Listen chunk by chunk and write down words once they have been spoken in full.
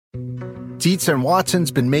Dietz and Watson's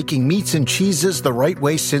been making meats and cheeses the right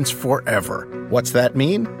way since forever. What's that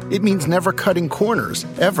mean? It means never cutting corners,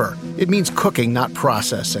 ever. It means cooking, not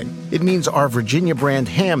processing. It means our Virginia brand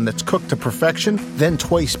ham that's cooked to perfection, then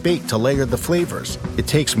twice baked to layer the flavors. It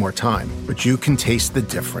takes more time, but you can taste the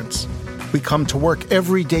difference. We come to work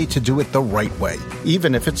every day to do it the right way,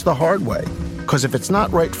 even if it's the hard way. Because if it's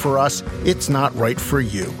not right for us, it's not right for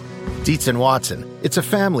you. Dietz and Watson, it's a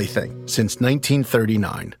family thing since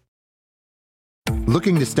 1939.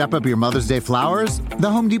 Looking to step up your Mother's Day flowers? The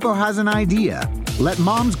Home Depot has an idea. Let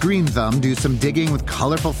Mom's Green Thumb do some digging with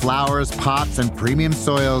colorful flowers, pots, and premium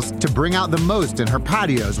soils to bring out the most in her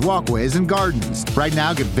patios, walkways, and gardens. Right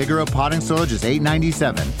now, get Vigoro potting soil just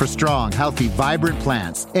 $8.97 for strong, healthy, vibrant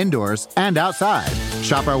plants, indoors and outside.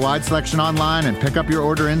 Shop our wide selection online and pick up your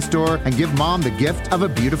order in-store and give Mom the gift of a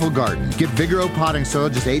beautiful garden. Get Vigoro potting soil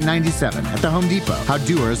just $8.97 at the Home Depot. How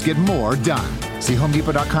doers get more done. See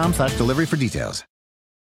homedepot.com/delivery for details.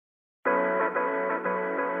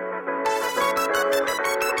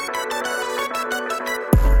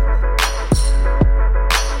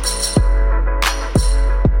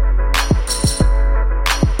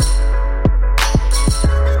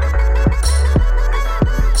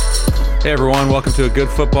 Hey everyone, welcome to A Good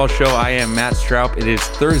Football Show. I am Matt Stroup. It is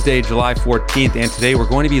Thursday, July 14th, and today we're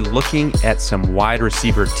going to be looking at some wide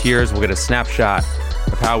receiver tiers. We'll get a snapshot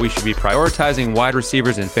of how we should be prioritizing wide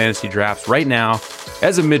receivers in fantasy drafts right now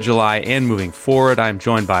as of mid-July and moving forward. I'm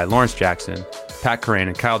joined by Lawrence Jackson, Pat Kerrane,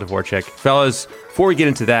 and Kyle Dvorchak. Fellas, before we get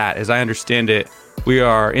into that, as I understand it, we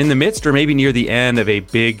are in the midst or maybe near the end of a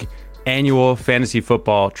big annual fantasy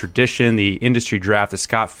football tradition, the industry draft, the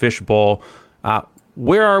Scott Fish Bowl.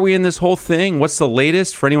 Where are we in this whole thing? What's the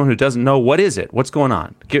latest? For anyone who doesn't know, what is it? What's going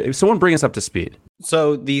on? Someone bring us up to speed.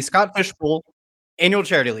 So the Scott Fish Bowl annual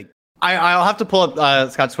charity league. I'll have to pull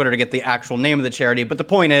up Scott's Twitter to get the actual name of the charity, but the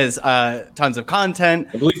point is tons of content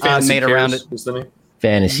made around it.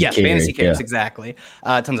 Fantasy Cares, exactly.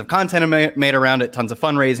 Tons of content made around it, tons of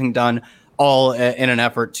fundraising done, all in an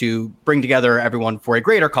effort to bring together everyone for a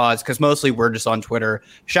greater cause, because mostly we're just on Twitter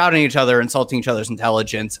shouting at each other, insulting each other's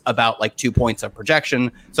intelligence about like 2 points of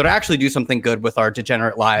projection. So to actually do something good with our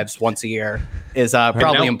degenerate lives once a year is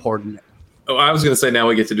probably important. Oh, I was going to say now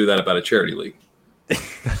we get to do that about a charity league.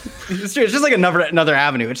 It's just like another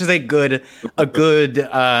avenue. It's just a good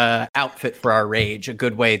outfit for our rage, a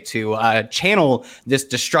good way to channel this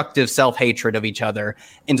destructive self-hatred of each other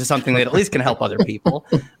into something that at least can help other people.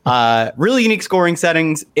 Really unique scoring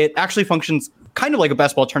settings. It actually functions kind of like a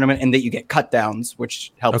best ball tournament in that you get cut downs,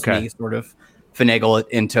 which helps me sort of finagle it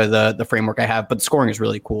into the framework I have. But the scoring is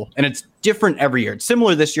really cool, and it's different every year. It's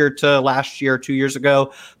similar this year to last year, 2 years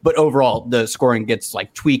ago, but overall the scoring gets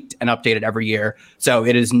like tweaked and updated every year. So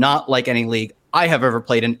it is not like any league I have ever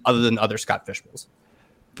played in other than other Scott Fish Bowls.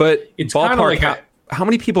 But it's ballpark, like how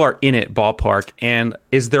many people are in it ballpark, and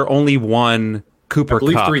is there only one Cooper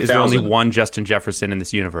Kupp? 3, is there only one Justin Jefferson in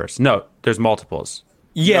this universe? No, there's multiples.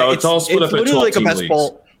 Yeah, no, it's all split up into like a best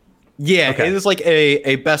ball. Yeah, It is like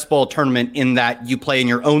a best ball tournament in that you play in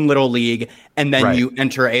your own little league, and then you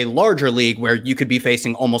enter a larger league where you could be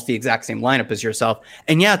facing almost the exact same lineup as yourself.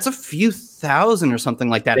 And yeah, it's a few thousand or something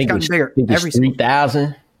like that. It's gotten bigger every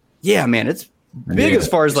 3,000. Yeah, man, it's big as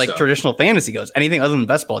far as like traditional fantasy goes. Anything other than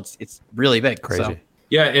best ball, it's really big. Crazy. So.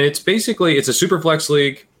 Yeah, and it's a super flex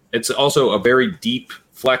league. It's also a very deep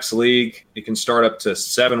flex league. You can start up to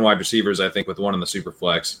 7 wide receivers, I think, with one in the super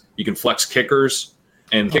flex. You can flex kickers.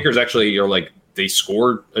 And kickers actually are like, they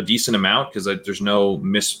scored a decent amount because there's no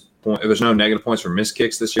negative points for missed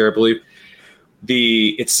kicks this year, I believe.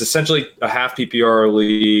 It's essentially a half PPR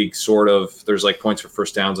league, sort of. There's like points for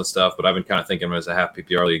first downs and stuff, but I've been kind of thinking of it as a half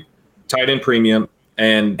PPR league. Tight end premium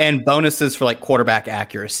and bonuses for like quarterback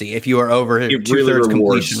accuracy. If you are over 2/3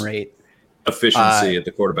 completion rate. Efficiency at the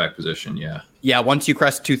quarterback position, Yeah, once you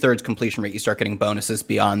crest 2/3 completion rate, you start getting bonuses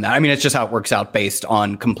beyond that. I mean, it's just how it works out based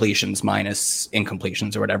on completions minus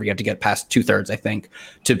incompletions or whatever. You have to get past 2/3, I think,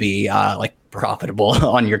 to be like profitable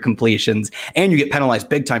on your completions. And you get penalized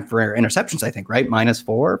big time for interceptions, I think, right? -4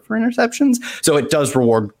 for interceptions. So it does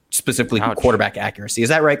reward specifically quarterback accuracy. Is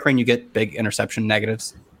that right, Crane? You get big interception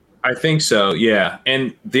negatives? I think so, yeah.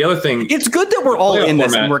 And the other thing, it's good that we're all in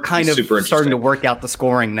this and we're kind of starting to work out the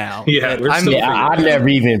scoring now. Yeah, I never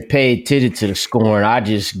even paid attention to the scoring. I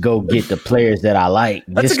just go get the players that I like.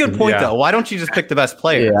 That's a good point, though. Why don't you just pick the best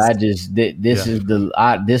players? Yeah, this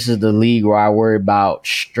is the league where I worry about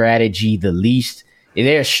strategy the least. And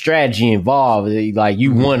there's strategy involved. Like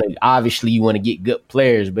you want to get good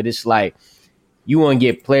players, but it's like you want to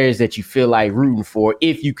get players that you feel like rooting for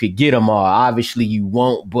if you could get them all. Obviously, you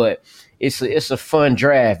won't, but it's a fun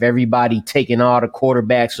draft. Everybody taking all the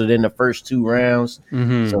quarterbacks within the first 2 rounds.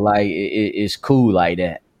 So like it's cool like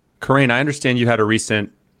that. Kerrane, I understand you got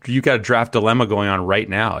a draft dilemma going on right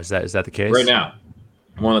now. Is that the case? Right now.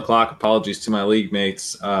 I'm on the clock. Apologies to my league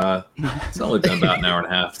mates. It's only been about an hour and a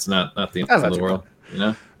half. It's not the end of the world, you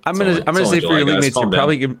know. I'm gonna say for your league mates,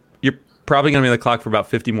 you're probably gonna be on the clock for about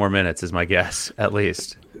 50 more minutes, is my guess, at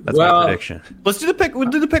least. That's my prediction. Let's do the pick. We'll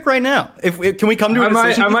do the pick right now. Can we come to a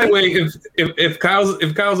decision? I might wait. If Kyle's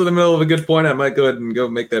in the middle of a good point, I might go ahead and go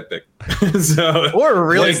make that pick. Or a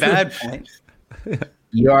really bad point.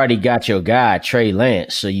 You already got your guy, Trey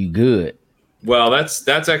Lance, so you good. Well, that's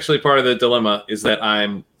actually part of the dilemma is that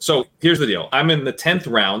so here's the deal. I'm in the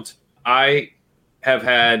 10th round. I have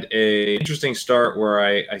had a interesting start where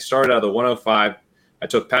I started out of the 105. I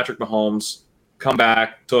took Patrick Mahomes, come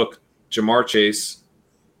back, took Jamar Chase.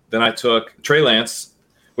 Then I took Trey Lance,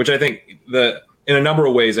 which I think in a number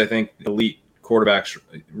of ways, I think elite quarterbacks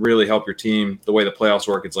really help your team. The way the playoffs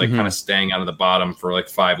work, it's like kind of staying out of the bottom for like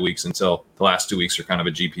 5 weeks until the last 2 weeks are kind of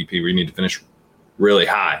a GPP where you need to finish really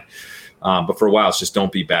high. But for a while, it's just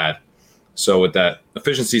don't be bad. So with that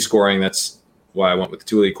efficiency scoring, that's why I went with the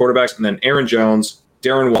 2 elite quarterbacks. And then Aaron Jones,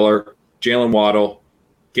 Darren Waller, Jalen Waddle,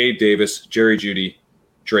 Gabe Davis, Jerry Jeudy,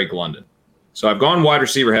 Drake London. So I've gone wide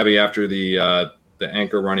receiver heavy after the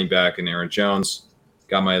anchor running back and Aaron Jones,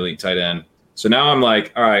 got my elite tight end. So now I'm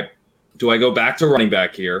like, all right, do I go back to running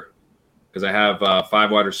back here? Because I have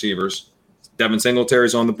 5 wide receivers. Devin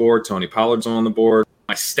Singletary's on the board. Tony Pollard's on the board.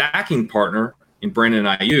 My stacking partner in Brandon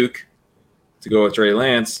Ayuk to go with Trey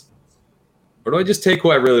Lance. Or do I just take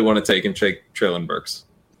who I really want to take and take Treylon Burks?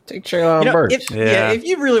 Take Treylon Burks. If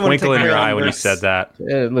you really want to take Twinkle in your eye Burks, when you said that.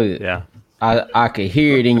 Look, I could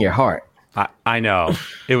hear it in your heart. I know.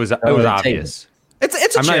 It was obvious.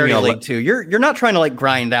 It's a charity league too. You're not trying to like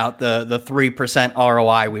grind out the 3%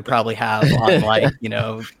 ROI we probably have on like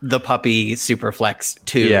the puppy Superflex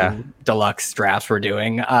 2 deluxe drafts we're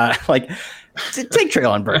doing. Take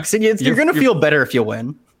Treylon Burks. You're going to feel better if you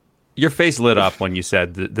win. Your face lit up when you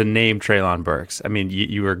said the name Treylon Burks. I mean,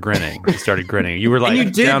 you were grinning. You started grinning. You were like, and you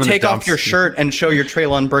did take off your shirt and show your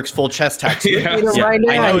Treylon Burks full chest tattoo. Right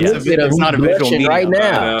now, I know it's not a visual medium right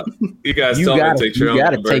now. You guys tell me to take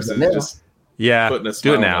Treylon Burks. Putting a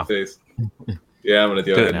smile on my face. Yeah, I'm gonna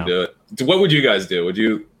go ahead and do it. What would you guys do? Would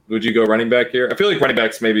you go running back here? I feel like running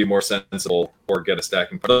backs may be more sensible or get a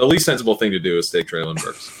stacking. But the least sensible thing to do is take Treylon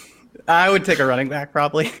Burks. I would take a running back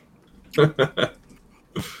probably.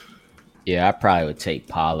 Yeah, I probably would take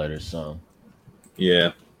Pollard or something.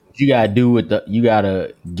 Yeah, you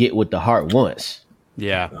gotta get what the heart wants.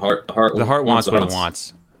 Yeah, the heart wants what it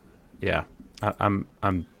wants. Yeah, I'm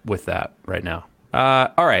with that right now.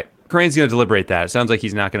 All right. Kerrane's going to deliberate that. It sounds like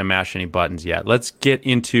he's not going to mash any buttons yet. Let's get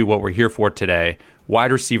into what we're here for today.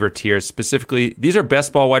 Wide receiver tiers. Specifically, these are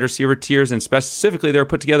best ball wide receiver tiers, and specifically they're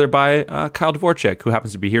put together by Kyle Dvorchak, who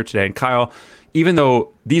happens to be here today. And Kyle, even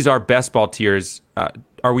though these are best ball tiers,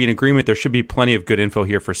 are we in agreement there should be plenty of good info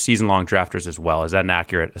here for season-long drafters as well? Is that an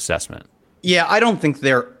accurate assessment? Yeah, I don't think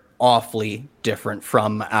they're awfully different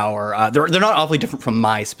from our they're not awfully different from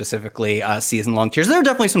my specifically season long tiers. There are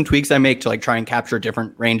definitely some tweaks I make to like try and capture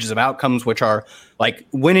different ranges of outcomes, which are like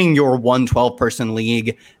winning your 112 person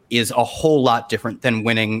league is a whole lot different than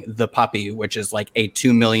winning the puppy, which is like a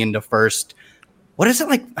 2 million to first. What is it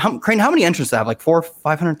like? Crane, how many entrants do I have? Like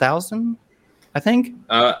 500,000, I think.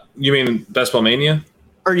 You mean Best Ball Mania?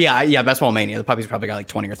 Or yeah, Best Ball Mania. The puppy's probably got like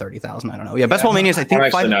 20 or 30,000. I don't know. Yeah, Best Ball Mania is I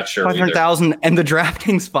think 500,000, and the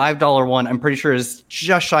DraftKings $5 one I'm pretty sure is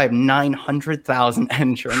just shy of 900,000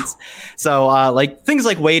 entrants. So like things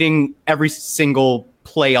like waiting every single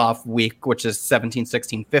playoff week, which is 17,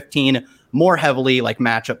 16, 15, more heavily like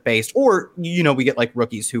matchup based, or we get like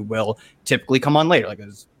rookies who will typically come on later. Like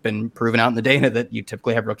it's been proven out in the data that you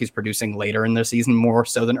typically have rookies producing later in the season more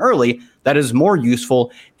so than early. That is more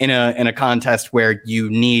useful in a contest where you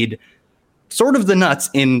need sort of the nuts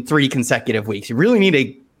in 3 consecutive weeks. You really need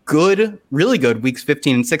a really good weeks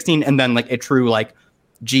 15 and 16, and then like a true like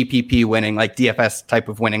GPP winning, like DFS type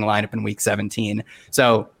of winning lineup in week 17.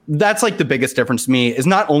 So that's like the biggest difference to me is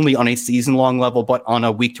not only on a season long level, but on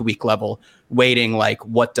a week to week level, weighting like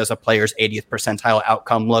what does a player's 80th percentile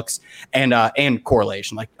outcome looks and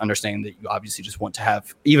correlation, like understanding that you obviously just want to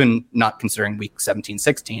have, even not considering week 17,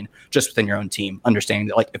 16, just within your own team, understanding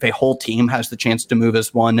that like if a whole team has the chance to move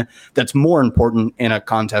as one, that's more important in a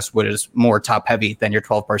contest which is more top heavy than your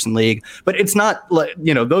 12 person league. But it's not,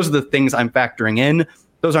 those are the things I'm factoring in.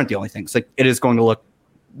 Those aren't the only things. Like it is going to look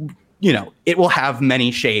it will have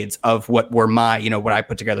many shades of what were what I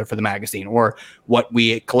put together for the magazine or what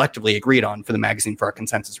we collectively agreed on for the magazine for our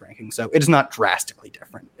consensus ranking. So it is not drastically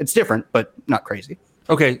different. It's different, but not crazy.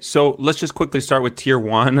 Okay, so let's just quickly start with tier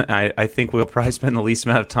 1. I think we'll probably spend the least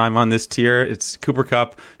amount of time on this tier. It's Cooper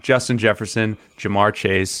Kupp, Justin Jefferson, Jamar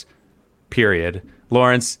Chase, period.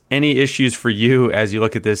 Lawrence, any issues for you as you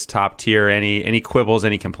look at this top tier? Any quibbles,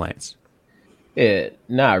 any complaints? Yeah,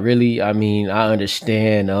 not really. I mean, I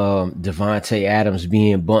understand Davante Adams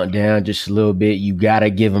being bumped down just a little bit. You got to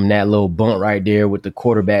give him that little bump right there with the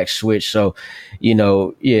quarterback switch. So,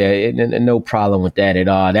 no problem with that at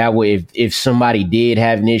all. That way, if somebody did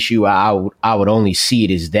have an issue, I would only see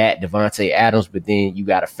it as that Davante Adams, but then you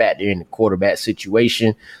got to factor in the quarterback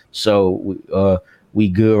situation. So we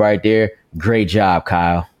good right there. Great job,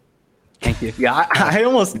 Kyle. Thank you. Yeah, I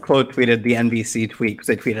almost quote tweeted the NBC tweet because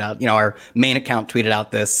they tweeted out, our main account tweeted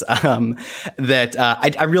out this, that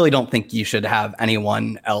I really don't think you should have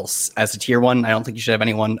anyone else as a tier 1. I don't think you should have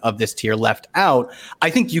anyone of this tier left out.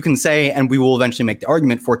 I think you can say, and we will eventually make the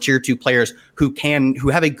argument for tier 2 players who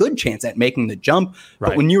have a good chance at making the jump. Right.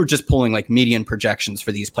 But when you're just pulling like median projections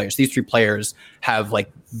for these players, these 3 players have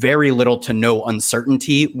like very little to no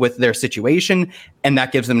uncertainty with their situation. And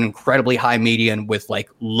that gives them an incredibly high median with like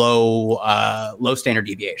low standard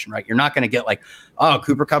deviation, right? You're not going to get like, oh,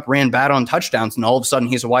 Cooper Kupp ran bad on touchdowns and all of a sudden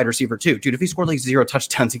he's a wide receiver 2. Dude, if he scored like 0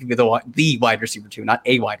 touchdowns, he could be the wide receiver 2, not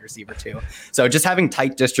a wide receiver 2. So just having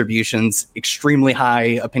tight distributions, extremely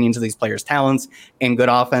high opinions of these players' talents and good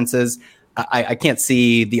offenses. I can't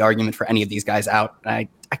see the argument for any of these guys out. I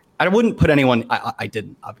wouldn't put anyone, I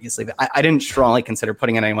didn't obviously, but I didn't strongly consider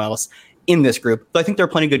putting anyone else in this group, but I think there are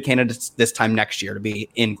plenty of good candidates this time next year to be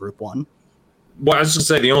in group 1. Well, I was just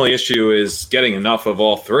going to say the only issue is getting enough of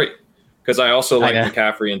all 3, because I also like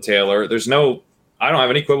McCaffrey and Taylor. I don't have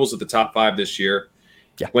any quibbles with the top 5 this year.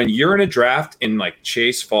 Yeah. When you're in a draft and like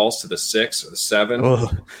Chase falls to the 6 or the 7,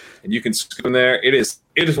 and you can scoop him there, it is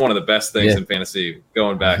one of the best things in fantasy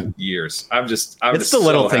going back years. It's the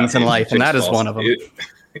little things in life, and that is one of them.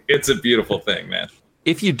 It's a beautiful thing, man.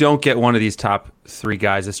 If you don't get one of these top 3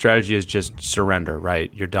 guys, the strategy is just surrender,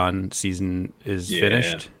 right? You're done. Season is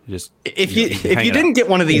finished. If you didn't get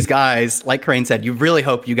one of these guys, like Kerrane said, you really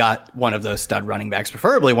hope you got one of those stud running backs,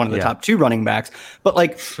 preferably one of the top 2 running backs. But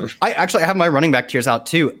like, I have my running back tiers out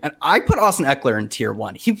too, and I put Austin Eckler in tier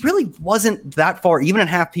 1. He really wasn't that far, even in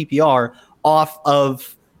half PPR, off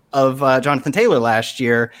of Jonathan Taylor last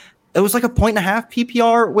year. It was like a 1.5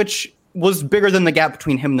 PPR, which was bigger than the gap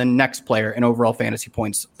between him and the next player in overall fantasy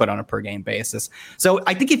points, but on a per game basis. So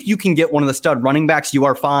I think if you can get one of the stud running backs, you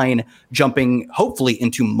are fine jumping hopefully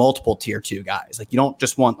into multiple tier 2 guys. Like you don't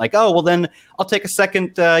just want like, oh, well then I'll take a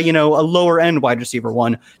second, a lower end wide receiver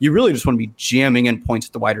 1. You really just want to be jamming in points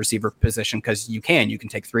at the wide receiver position because you can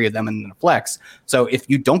take 3 of them and then a flex. So if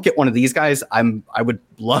you don't get one of these guys, I would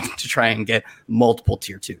love to try and get multiple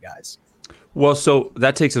tier 2 guys. Well, so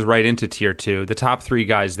that takes us right into tier 2. The top 3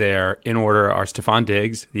 guys there in order are Stefon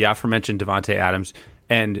Diggs, the aforementioned Davante Adams,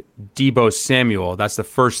 and Deebo Samuel. That's the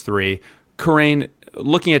first 3. Kerrane,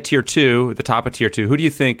 looking at tier 2, the top of tier 2, who do you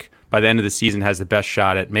think by the end of the season has the best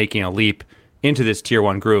shot at making a leap into this tier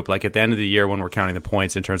 1 group? Like at the end of the year when we're counting the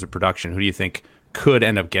points in terms of production, who do you think could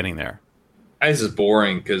end up getting there? This is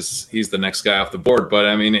boring because he's the next guy off the board. But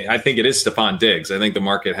I mean, I think it is Stefon Diggs. I think the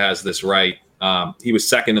market has this right. He was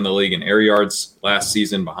second in the league in air yards last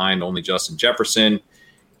season behind only Justin Jefferson.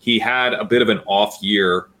 He had a bit of an off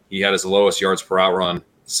year. He had his lowest yards per out run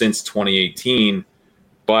since 2018.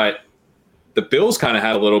 But the Bills kind of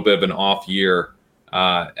had a little bit of an off year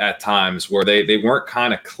at times where they weren't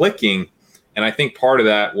kind of clicking. And I think part of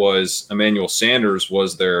that was Emmanuel Sanders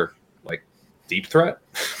was their like deep threat,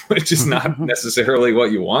 which is not necessarily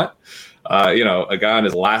what you want. A guy on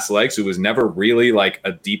his last legs who was never really like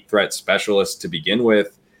a deep threat specialist to begin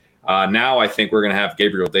with. Now I think we're going to have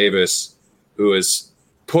Gabriel Davis, who has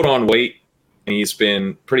put on weight and he's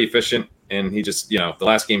been pretty efficient. And he just, the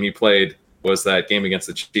last game he played was that game against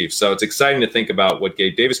the Chiefs. So it's exciting to think about what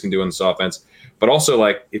Gabe Davis can do in this offense. But also,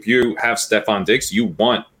 like, if you have Stefon Diggs, you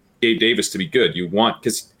want Gabe Davis to be good.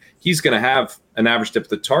 Because he's going to have an average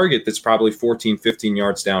depth of target that's probably 14, 15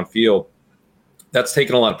 yards downfield. That's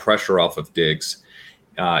taking a lot of pressure off of Diggs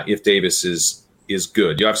if Davis is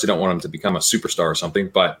good. You obviously don't want him to become a superstar or something,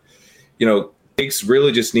 but, Diggs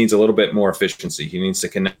really just needs a little bit more efficiency. He needs to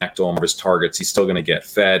connect to all of his targets. He's still going to get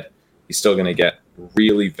fed. He's still going to get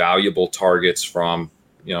really valuable targets from,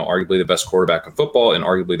 arguably the best quarterback in football and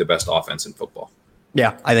arguably the best offense in football.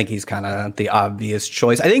 Yeah, I think he's kind of the obvious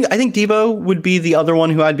choice. I think Deebo would be the other one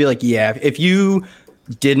who I'd be like, yeah, if you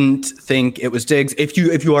didn't think it was Diggs. If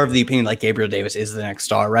you are of the opinion like Gabriel Davis is the next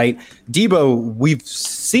star, right? Debo, we've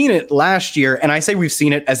seen it last year, and I say we've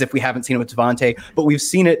seen it as if we haven't seen it with Devontae, but we've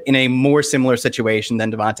seen it in a more similar situation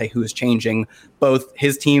than Devontae, who is changing both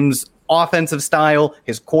his team's offensive style,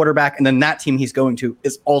 his quarterback, and then that team he's going to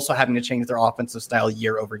is also having to change their offensive style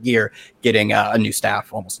year over year, getting a new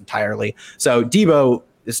staff almost entirely. So Debo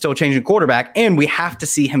is still changing quarterback, and we have to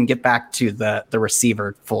see him get back to the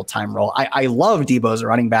receiver full-time role. I love Debo as a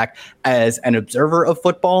running back as an observer of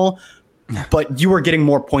football, but you are getting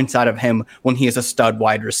more points out of him when he is a stud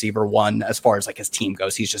wide receiver one as far as like his team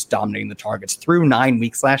goes. He's just dominating the targets. Through 9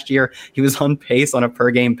 weeks last year, he was on pace, on a per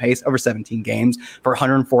game pace over 17 games for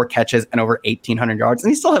 104 catches and over 1,800 yards.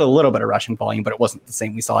 And he still had a little bit of rushing volume, but it wasn't the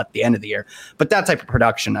same we saw at the end of the year. But that type of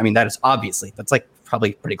production, I mean, that is obviously, that's like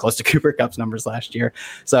probably pretty close to Cooper Kupp's numbers last year.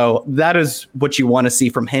 So that is what you want to see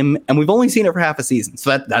from him. And we've only seen it for half a season.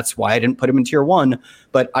 So that's why I didn't put him in tier one,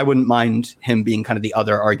 but I wouldn't mind him being kind of the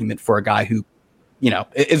other argument for a guy who, you know,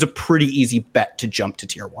 is a pretty easy bet to jump to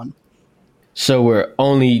tier one. So we're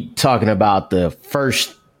only talking about the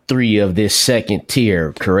first 3 of this second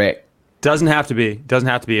tier, correct? Doesn't have to be.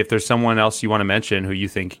 If there's someone else you want to mention who you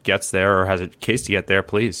think gets there or has a case to get there,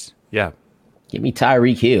 please. Yeah. Give me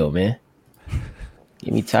Tyreek Hill, man.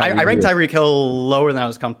 Give me Tyreek I ranked Tyreek Hill lower than I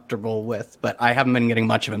was comfortable with, but I haven't been getting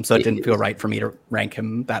much of him, so it didn't feel right for me to rank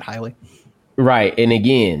him that highly. Right. And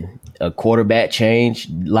again, a quarterback change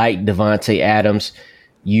like Devontae Adams,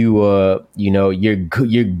 you're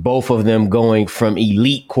both of them going from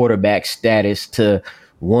elite quarterback status to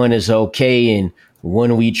one is okay and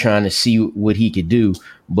one we trying to see what he could do.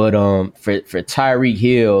 But for Tyreek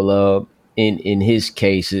Hill, in his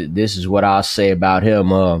case, this is what I'll say about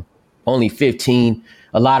him. Only 15.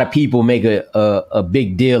 A lot of people make a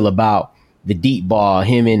big deal about the deep ball,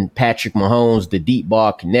 him and Patrick Mahomes, the deep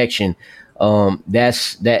ball connection.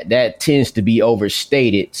 That tends to be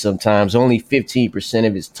overstated sometimes. Only 15%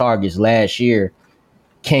 of his targets last year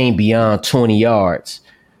came beyond 20 yards.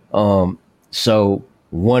 So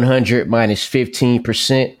 100 minus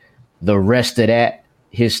 15%, the rest of that,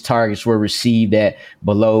 his targets were received at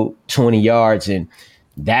below 20 yards. And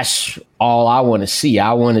that's all I want to see.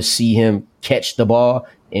 I want to see him catch the ball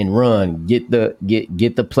and run, get the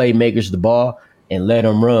playmakers the ball and let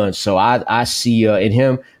them run. So I see in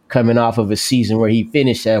him coming off of a season where he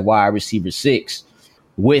finished at wide receiver 6,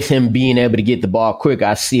 with him being able to get the ball quick.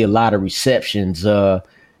 I see a lot of receptions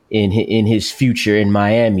in his future in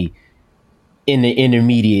Miami in the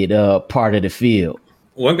intermediate part of the field.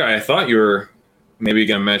 One guy I thought you were maybe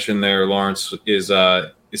going to mention there, Lawrence, is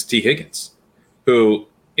T. Higgins, who,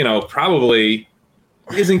 you know, probably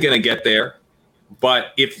isn't going to get there. But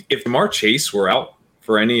if Ja'Marr Chase were out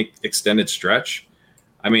for any extended stretch,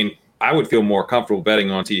 I mean, I would feel more comfortable betting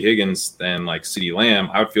on T. Higgins than like CeeDee Lamb.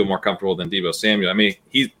 I would feel more comfortable than Deebo Samuel. I mean,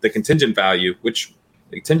 the contingent value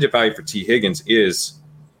for T. Higgins is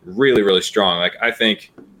really, really strong. Like, I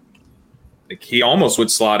think he almost would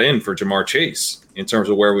slot in for Ja'Marr Chase in terms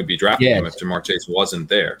of where we'd be drafting him if Ja'Marr Chase wasn't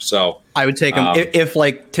there. So I would take him if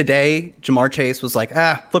like today Ja'Marr Chase was like,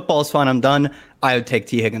 football is fun, I'm done. I would take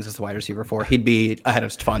T. Higgins as the wide receiver 4. He'd be ahead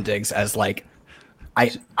of Stefon Diggs as like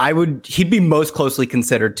he'd be most closely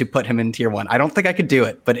considered to put him in tier 1. I don't think I could do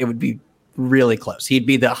it, but it would be really close. He'd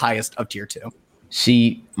be the highest of tier 2.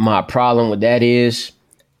 See, my problem with that is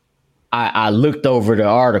I looked over the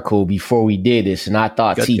article before we did this, and I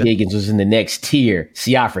thought T. Higgins was in the next tier.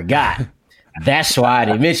 See, I forgot. That's why I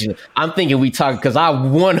didn't mention it. I'm thinking we talking because I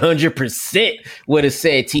 100% would have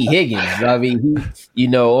said T. Higgins. I mean,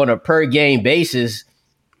 he, on a per game basis,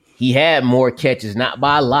 he had more catches, not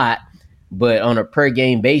by a lot, but on a per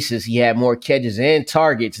game basis, he had more catches and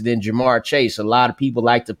targets than Ja'Marr Chase. A lot of people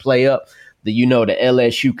like to play up the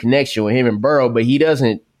LSU connection with him and Burrow, but he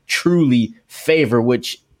doesn't truly favor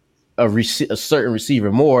a certain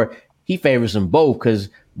receiver more. He favors them both because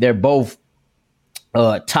they're both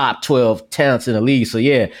top 12 talents in the league. So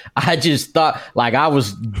yeah, I just thought like I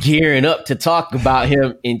was gearing up to talk about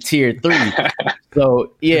him in tier 3.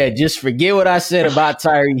 So yeah, just forget what I said about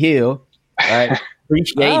Tyreek Hill. All right,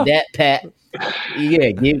 appreciate that, Pat.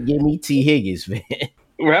 Yeah, give me T. Higgins, man.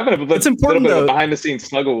 We're having a little bit of a behind-the-scenes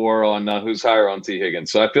snuggle war on who's higher on T.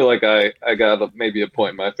 Higgins. So I feel like I got maybe a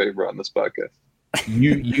point in my favor on this podcast.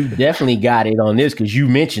 You definitely got it on this because you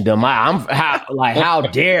mentioned him. How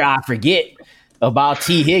dare I forget about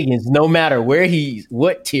T. Higgins? No matter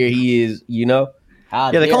what tier he is,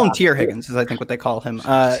 they call him Tier Higgins is I think what they call him.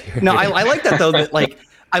 No, I like that though. That like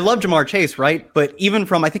I love Jamar Chase, right? But even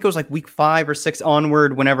from, I think it was like week 5 or 6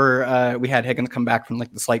 onward, whenever we had Higgins come back from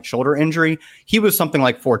like the slight shoulder injury, he was something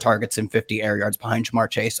like 4 targets and 50 air yards behind Jamar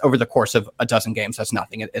Chase over the course of a dozen games. That's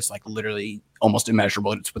nothing. It's like literally almost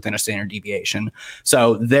immeasurable. It's within a standard deviation.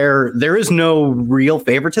 So there is no real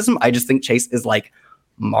favoritism. I just think Chase is like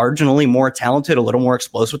marginally more talented, a little more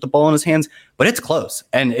explosive with the ball in his hands, but it's close.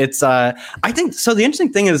 And it's, I think, so the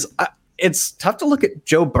interesting thing is, it's tough to look at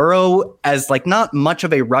Joe Burrow as like not much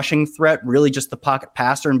of a rushing threat, really just the pocket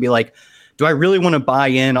passer, and be like, do I really want to buy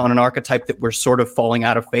in on an archetype that we're sort of falling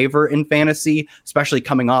out of favor in fantasy, especially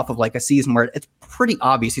coming off of like a season where it's pretty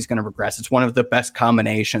obvious he's going to regress. It's one of the best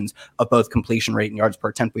combinations of both completion rate and yards per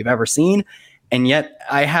attempt we've ever seen. And yet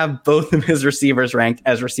I have both of his receivers ranked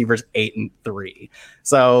as receivers 8 and 3.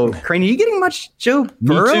 So Kerrane, are you getting much Joe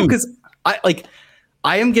Burrow? Because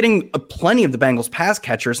I am getting plenty of the Bengals pass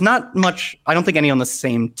catchers, not much. I don't think any on the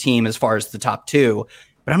same team as far as the top 2,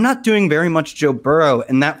 but I'm not doing very much Joe Burrow.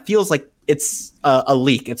 And that feels like it's a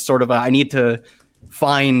leak. It's sort of I need to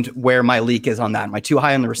find where my leak is on that. Am I too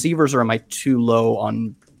high on the receivers or am I too low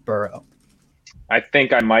on Burrow? I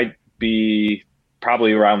think I might be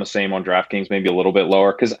probably around the same on DraftKings, maybe a little bit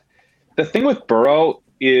lower. Because the thing with Burrow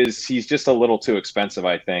is he's just a little too expensive,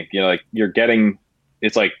 I think. You know, like you're getting –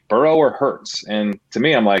 it's like Burrow or Hurts. And to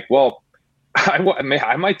me, I'm like, well,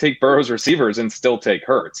 I might take Burrow's receivers and still take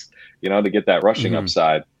Hurts, you know, to get that rushing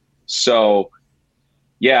upside. So,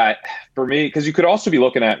 yeah, for me, because you could also be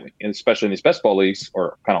looking at, especially in these best ball leagues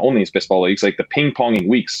or kind of only these best ball leagues, like the ping-ponging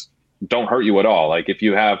weeks don't hurt you at all. Like if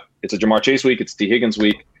you have, it's a Jamar Chase week, it's T. Higgins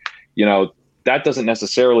week, you know, that doesn't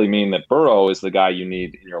necessarily mean that Burrow is the guy you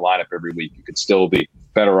need in your lineup every week. You could still be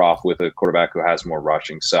better off with a quarterback who has more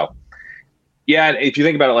rushing. So, yeah, if you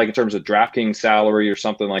think about it like in terms of DraftKings salary or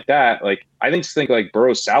something like that, like I think like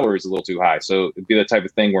Burrow's salary is a little too high. So it'd be the type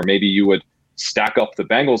of thing where maybe you would stack up the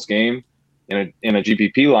Bengals game in a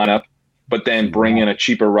GPP lineup, but then bring in a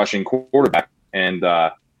cheaper rushing quarterback. And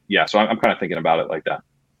so I'm kind of thinking about it like that.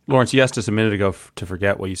 Lawrence, you asked us a minute ago to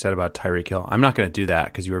forget what you said about Tyreek Hill. I'm not going to do that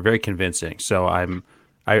because you were very convincing. So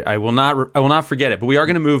I will not forget it. But we are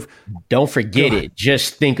going to move. Don't forget it.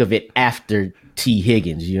 Just think of it after T.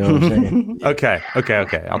 Higgins. You know what I'm saying? Okay.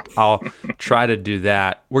 I'll try to do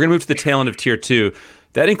that. We're going to move to the tail end of tier 2.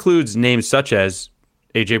 That includes names such as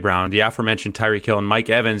A.J. Brown, the aforementioned Tyreek Hill, and Mike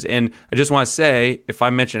Evans. And I just want to say, if I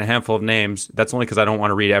mention a handful of names, that's only because I don't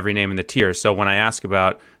want to read every name in the tier. So when I ask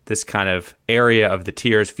about this kind of area of the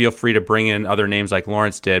tiers, feel free to bring in other names like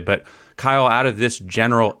Lawrence did. But Kyle, out of this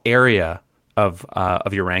general area of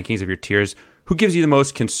your rankings, of your tiers, who gives you the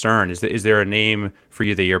most concern? Is there a name for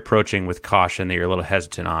you that you're approaching with caution that you're a little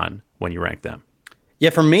hesitant on when you rank them? Yeah,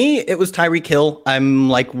 for me, it was Tyreek Hill. I'm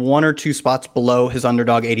like 1 or 2 spots below his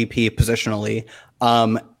underdog ADP positionally.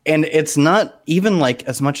 And it's not even like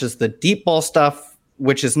as much as the deep ball stuff,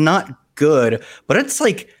 which is not good, but it's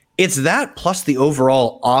like, it's that plus the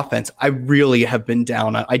overall offense. I really have been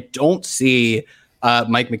down on. I don't see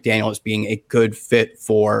Mike McDaniel as being a good fit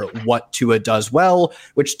for what Tua does well,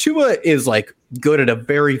 which Tua is like good at a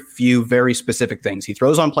very few, very specific things. He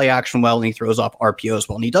throws on play action well, and he throws off RPOs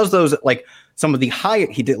well. And he does those at like some of the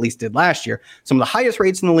at least did last year, some of the highest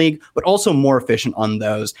rates in the league, but also more efficient on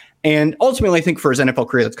those. And ultimately, I think for his NFL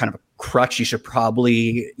career, that's kind of a crutch. He should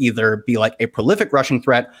probably either be like a prolific rushing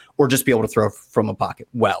threat or just be able to throw from a pocket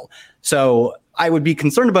well. So I would be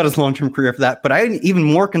concerned about his long-term career for that, but I'm even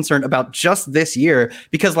more concerned about just this year,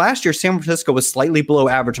 because last year San Francisco was slightly below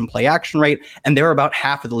average in play action rate, and they were about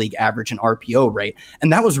half of the league average in RPO rate.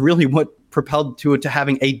 And that was really what propelled Tua to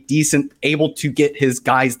having a decent, able to get his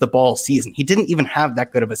guys the ball season. He didn't even have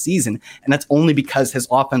that good of a season, and that's only because his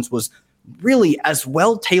offense was really as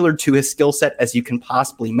well tailored to his skill set as you can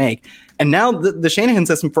possibly make. And now the Shanahan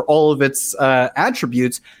system, for all of its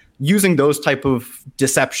attributes, using those type of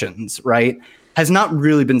deceptions, right, has not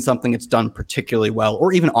really been something it's done particularly well,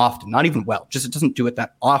 or even often, not even well, just it doesn't do it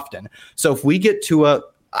that often. So if we get to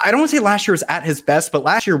I don't want to say last year was at his best, but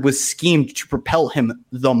last year was schemed to propel him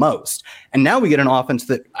the most. And now we get an offense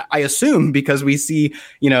that I assume, because we see,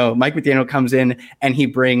 Mike McDaniel comes in and he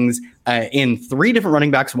brings in 3 different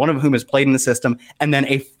running backs, one of whom has played in the system, and then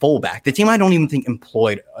a fullback. The team I don't even think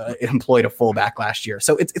employed a fullback last year.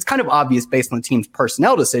 So it's kind of obvious based on the team's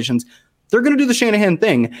personnel decisions. They're going to do the Shanahan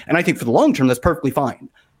thing. And I think for the long term, that's perfectly fine.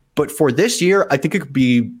 But for this year, I think it could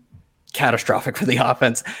be catastrophic for the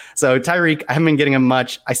offense. So Tyreek, I haven't been getting him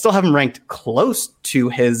much. I still have him ranked close to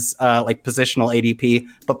his positional ADP,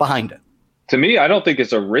 but behind it. To me, I don't think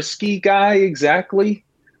it's a risky guy exactly,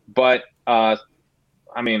 but I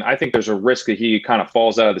think there's a risk that he kind of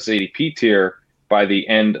falls out of this ADP tier by the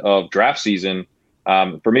end of draft season.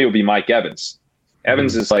 For me, it would be Mike Evans.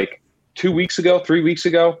 Evans is like 3 weeks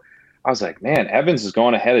ago, I was like, man, Evans is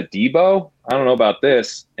going ahead of Debo. I don't know about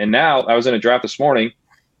this. And now I was in a draft this morning.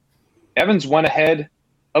 Evans went ahead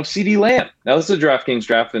of CeeDee Lamb. Now this is a DraftKings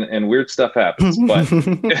draft and weird stuff happens, but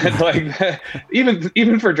like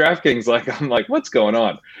even for DraftKings, like I'm like, what's going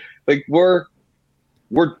on? Like we're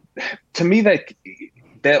to me that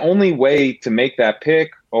the only way to make that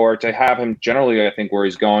pick or to have him generally, I think where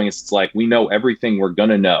he's going is it's like we know everything we're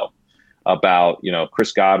gonna know about,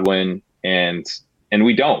 Chris Godwin and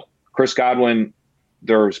we don't. Chris Godwin,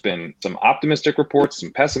 there's been some optimistic reports,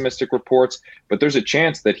 some pessimistic reports, but there's a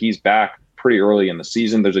chance that he's back pretty early in the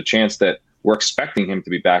season. There's a chance that we're expecting him to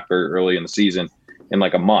be back very early in the season in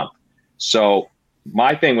like a month. So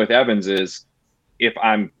my thing with Evans is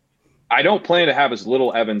I don't plan to have as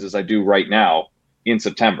little Evans as I do right now in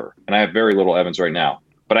September. And I have very little Evans right now,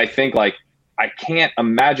 but I think like, I can't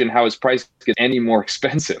imagine how his price gets any more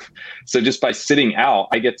expensive. So just by sitting out,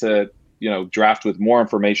 I get to, draft with more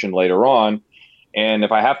information later on. And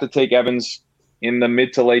if I have to take Evans in the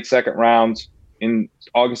mid to late second round in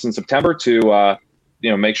August and September to,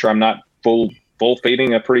 make sure I'm not full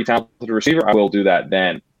fading a pretty talented receiver, I will do that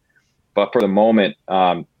then. But for the moment,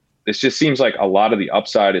 this just seems like a lot of the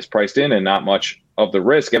upside is priced in and not much of the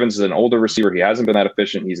risk. Evans is an older receiver. He hasn't been that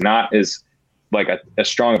efficient. He's not as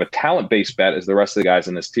strong of a talent-based bet as the rest of the guys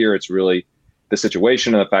in this tier. It's really the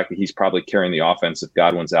situation and the fact that he's probably carrying the offense if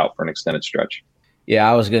Godwin's out for an extended stretch. Yeah,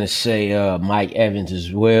 I was going to say Mike Evans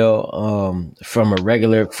as well. From a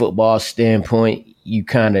regular football standpoint,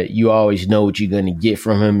 you always know what you're going to get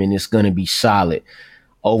from him, and it's going to be solid.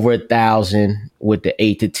 Over 1,000 with the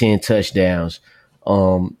 8 to 10 touchdowns.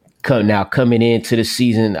 Coming into the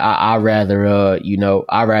season, I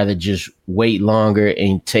rather just wait longer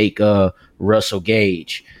and take Russell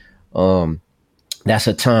Gage. That's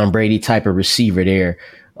a Tom Brady type of receiver there.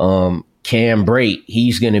 Cam Brate,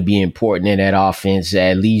 he's going to be important in that offense,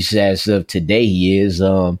 at least as of today he is.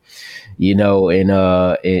 And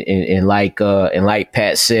like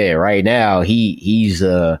Pat said, right now he's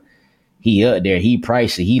up there. He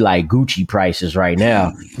pricey. He like Gucci prices right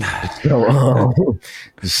now.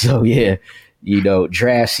 So yeah,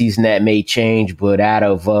 draft season that may change, but out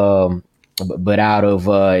of him,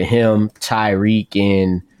 Tyreek,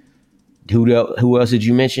 and who else did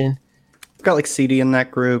you mention? Got like CD in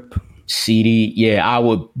that group. CD, yeah, I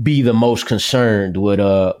would be the most concerned with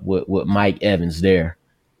Mike Evans there.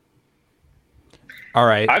 All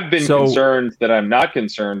right, I've been concerned that I'm not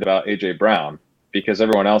concerned about AJ Brown because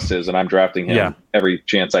everyone else is, and I'm drafting him every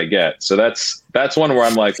chance I get. So that's one where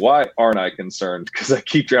I'm like, why aren't I concerned? Because I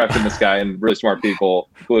keep drafting this guy and really smart people,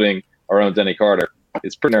 including our own Denny Carter,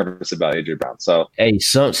 is pretty nervous about AJ Brown. So hey,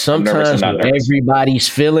 sometimes what everybody's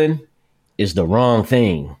feeling is the wrong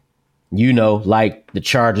thing. Like the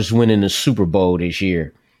Chargers winning the Super Bowl this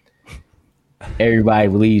year. Everybody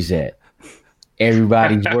believes that.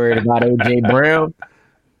 Everybody's worried about AJ Brown.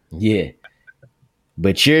 Yeah.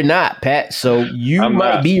 But you're not, Pat. So you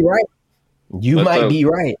might be right. You might be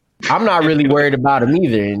right. I'm not really worried about him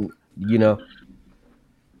either. And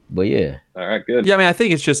but yeah. All right, good. Yeah, I mean, I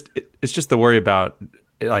think it's just the worry about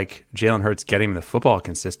like Jalen Hurts getting the football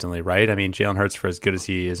consistently, right? I mean, Jalen Hurts, for as good as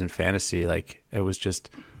he is in fantasy, like it was just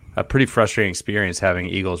a pretty frustrating experience having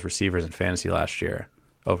Eagles receivers in fantasy last year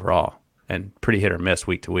overall, and pretty hit or miss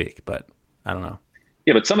week to week. But I don't know.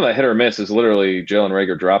 Yeah, but some of that hit or miss is literally Jalen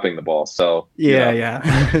Reagor dropping the ball. So yeah.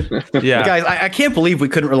 Guys, I can't believe we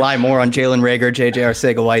couldn't rely more on Jalen Reagor, JJ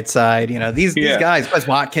Arcega-Whiteside. these guys, Wes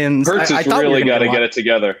Watkins. Hurts has really got to get it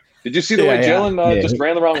together. Did you see the way Jalen just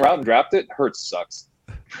ran the wrong route and dropped it? Hurts sucks.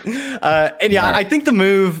 I think the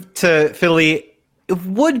move to Philly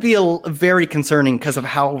would be very concerning because of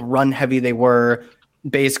how run heavy they were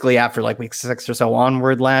basically after like week 6 or so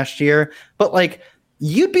onward last year. But like,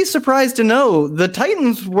 you'd be surprised to know the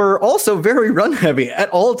Titans were also very run heavy at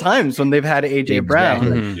all times when they've had AJ Brown.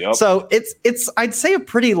 Mm-hmm. Yep. So it's I'd say a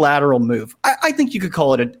pretty lateral move. I think you could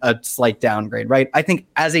call it a slight downgrade, right? I think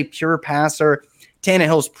as a pure passer,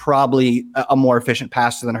 Tannehill's probably a more efficient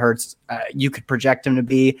passer than Hurts. You could project him to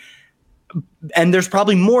be. And there's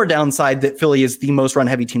probably more downside that Philly is the most run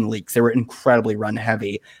heavy team in the league. They were incredibly run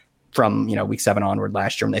heavy from week 7 onward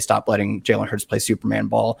last year when they stopped letting Jalen Hurts play Superman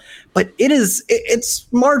ball. But it's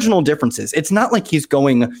marginal differences. It's not like he's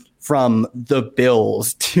going from the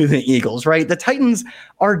Bills to the Eagles, right? The Titans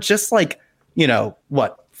are just like,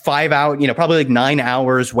 5 out, probably like 9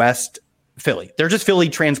 hours west Philly. They're just Philly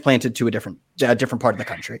transplanted to a different part of the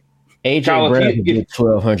country. AJ Brown could get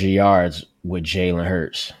 1,200 yards with Jalen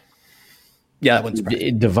Hurts. Yeah, that wouldn't surprise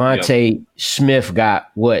me. Devontae Smith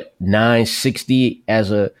got 960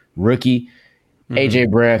 as a rookie.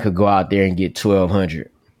 AJ Brown could go out there and get 1,200.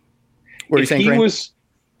 What are you saying,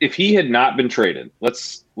 if he had not been traded,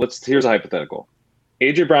 let's here's a hypothetical.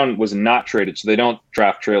 AJ Brown was not traded, so they don't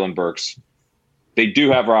draft Treylon Burks. They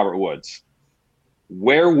do have Robert Woods.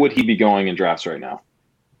 Where would he be going in drafts right now?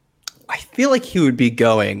 I feel like he would be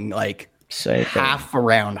going like Same half a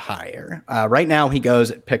round higher. Right now he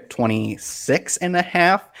goes at pick 26 and a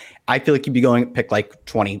half. I feel like he'd be going at pick like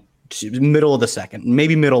 20, middle of the second,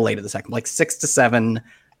 maybe middle late of the second, like 6 to 7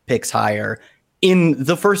 picks higher in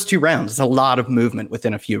the first 2 rounds. It's a lot of movement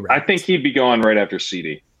within a few rounds. I think he'd be going right after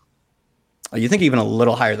CD. Oh, you think even a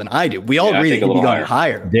little higher than I do? We all agree that he'd be going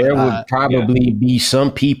higher. There would probably be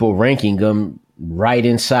some people ranking him right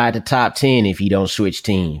inside the top 10 if he don't switch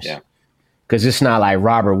teams. Yeah. Because it's not like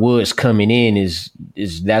Robert Woods coming in is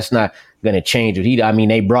that's not going to change it.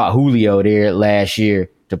 They brought Julio there last year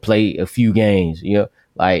to play a few games.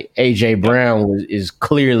 Like AJ Brown is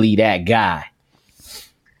clearly that guy.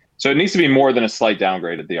 So it needs to be more than a slight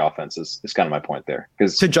downgrade of the offense. Is kind of my point there.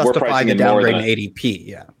 Because to justify the downgrade in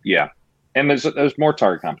ADP, yeah, and there's more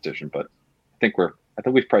target competition, but I think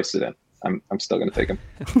we've priced it in. I'm still going to take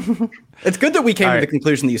him. It's good that we came to the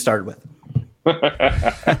conclusion that you started with.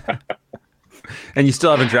 And you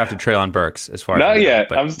still haven't drafted Treylon Burks as far as not yet.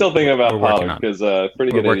 I'm still thinking about Pollard because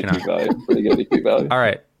pretty good ADP value. All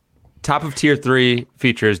right. Top of tier 3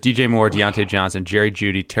 features DJ Moore, Deontay Johnson, Jerry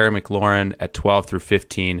Jeudy, Terry McLaurin at 12 through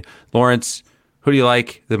 15. Lawrence, who do you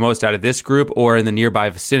like the most out of this group or in the nearby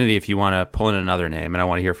vicinity if you want to pull in another name? And I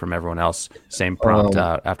want to hear from everyone else. Same prompt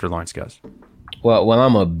after Lawrence goes. Well,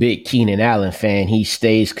 I'm a big Keenan Allen fan. He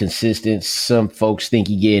stays consistent. Some folks think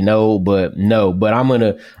he getting old, but no. But I'm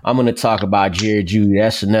gonna talk about Jerry Jeudy.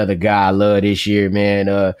 That's another guy I love this year,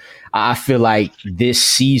 man. I feel like this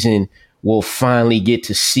season we'll finally get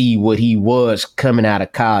to see what he was coming out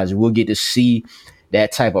of college. We'll get to see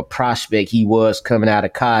that type of prospect he was coming out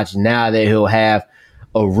of college. Now that he'll have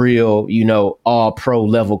a real, all pro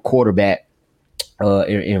level quarterback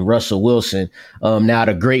in Russell Wilson. Now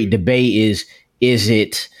the great debate is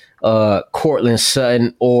it Courtland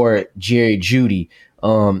Sutton or Jerry Jeudy?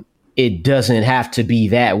 It doesn't have to be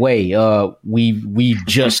that way. We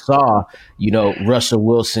just saw, Russell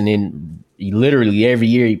Wilson in literally every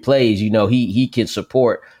year he plays, he can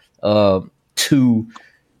support two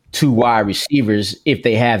wide receivers if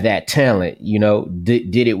they have that talent.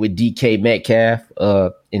 Did it with DK Metcalf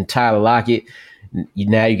and Tyler Lockett.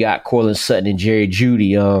 Now you got Courtland Sutton and Jerry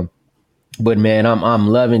Jeudy. But man, I'm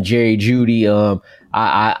loving Jerry Jeudy.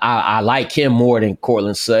 I like him more than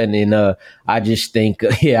Courtland Sutton, and I just think, I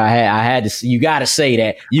had to. You got to say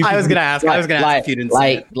that. I was gonna ask if you didn't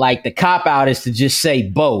say it. Like the cop out is to just say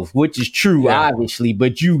both, which is true, obviously.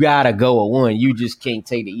 But you gotta go with one. You just can't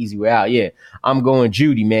take the easy way out. Yeah, I'm going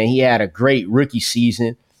Jeudy, man. He had a great rookie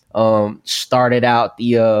season. Started out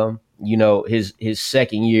the his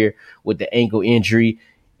second year with the ankle injury.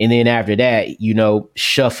 And then after that,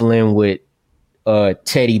 shuffling with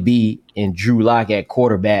Teddy B and Drew Lock at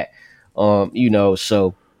quarterback,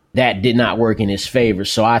 so that did not work in his favor.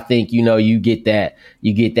 So I think, you get that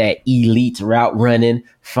elite route running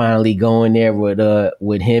finally going there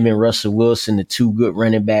with him and Russell Wilson, the two good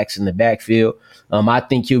running backs in the backfield. I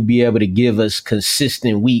think he'll be able to give us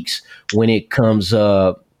consistent weeks when it comes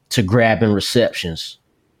to grabbing receptions.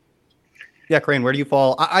 Yeah, Kerrane, where do you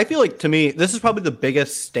fall? I feel like, to me, this is probably the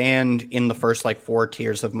biggest stand in the first 4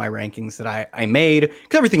 tiers of my rankings that I made,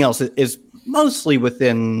 because everything else is mostly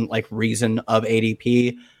within reason of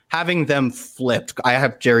ADP. Having them flipped, I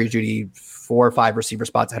have Jerry Jeudy 4 or 5 receiver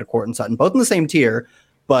spots ahead of Courtland Sutton, both in the same tier,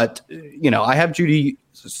 but I have Jeudy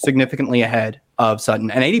significantly ahead of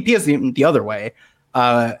Sutton, and ADP is the other way.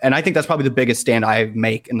 And I think that's probably the biggest stand I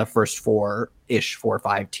make in the first 4 or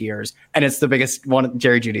 5 tiers. And it's the biggest one.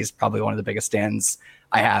 Jerry Jeudy is probably one of the biggest stands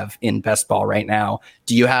I have in best ball right now.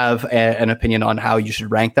 Do you have an opinion on how you should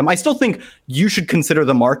rank them? I still think you should consider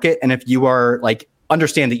the market. And if you are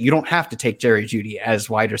understand that you don't have to take Jerry Jeudy as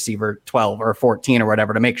wide receiver 12 or 14 or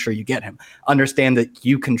whatever to make sure you get him. Understand that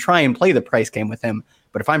you can try and play the price game with him.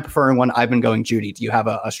 But if I'm preferring one, I've been going Jeudy. Do you have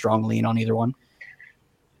a strong lean on either one?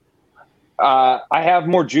 I have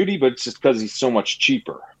more Jeudy, but it's just because he's so much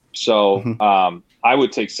cheaper. So I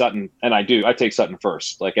would take Sutton, and I do. I take Sutton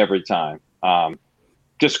first, every time,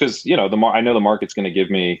 just because I know the market's going to give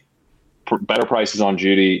me better prices on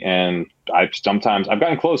Jeudy, and I've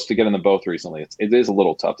gotten close to getting them both recently. It is a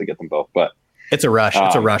little tough to get them both, but it's a rush.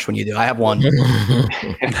 It's a rush when you do. I have one.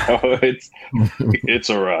 It's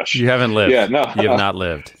a rush. You haven't lived. Yeah, no, you have not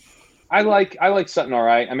lived. I like Sutton. All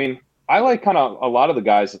right. I mean, I like kind of a lot of the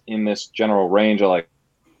guys in this general range. I like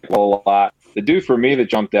a lot. The dude for me that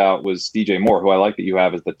jumped out was DJ Moore, who I like that you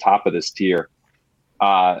have as the top of this tier.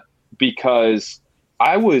 because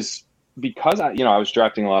I was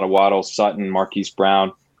drafting a lot of Waddle, Sutton, Marquise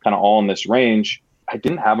Brown, kind of all in this range. I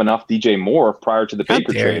didn't have enough DJ Moore prior to the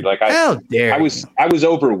Baker trade. Like I was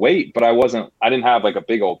overweight, but I didn't have like a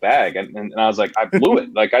big old bag. And I was like, I blew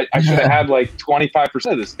it. Like I should have had like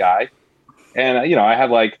 25% of this guy. And, I had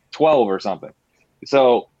like 12 or something.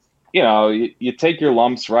 So, you take your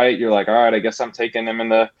lumps, right? You're like, all right, I guess I'm taking him in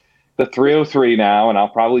the 303 now, and I'll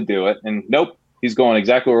probably do it. And nope, he's going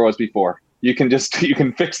exactly where it was before. You can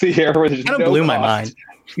fix the error. Kind of blew my mind.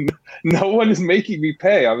 No one is making me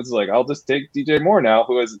pay. I was like, I'll just take DJ Moore now,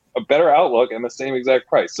 who has a better outlook and the same exact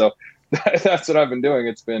price. So that's what I've been doing.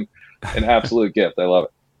 It's been an absolute gift. I love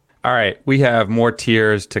it. All right, we have more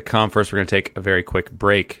tiers to come. First, we're going to take a very quick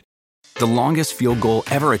break. The longest field goal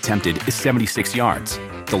ever attempted is 76 yards.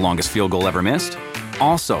 The longest field goal ever missed?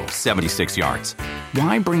 Also 76 yards.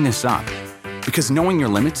 Why bring this up? Because knowing your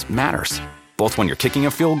limits matters, both when you're kicking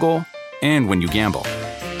a field goal and when you gamble.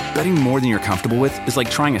 Betting more than you're comfortable with is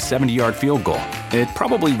like trying a 70-yard field goal. It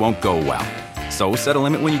probably won't go well. So set a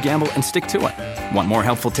limit when you gamble and stick to it. Want more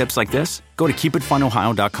helpful tips like this? Go to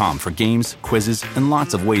keepitfunohio.com for games, quizzes, and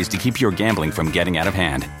lots of ways to keep your gambling from getting out of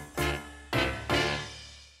hand.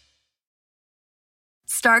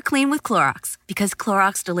 Start clean with Clorox, because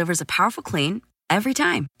Clorox delivers a powerful clean every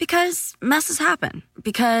time. Because messes happen.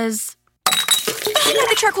 Because I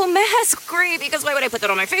got a charcoal mask. Great, because why would I put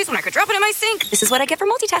that on my face when I could drop it in my sink? This is what I get for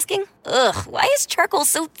multitasking. Ugh, why is charcoal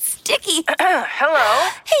so sticky? Hello?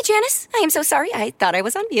 Hey, Janice. I am so sorry. I thought I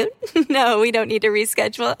was on mute. No, we don't need to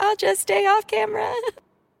reschedule. I'll just stay off camera.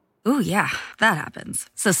 Ooh, yeah, that happens.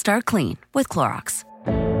 So start clean with Clorox.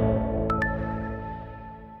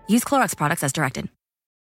 Use Clorox products as directed.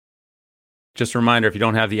 Just a reminder, if you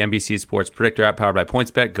don't have the NBC Sports Predictor app powered by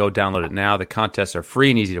PointsBet, go download it now. The contests are free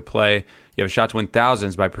and easy to play. You have a shot to win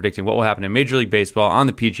thousands by predicting what will happen in Major League Baseball, on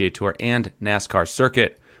the PGA Tour, and NASCAR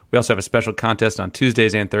circuit. We also have a special contest on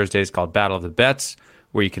Tuesdays and Thursdays called Battle of the Bets,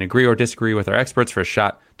 where you can agree or disagree with our experts for a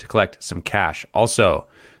shot to collect some cash. Also,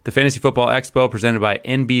 the Fantasy Football Expo presented by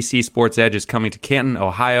NBC Sports Edge is coming to Canton,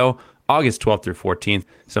 Ohio, August 12th through 14th.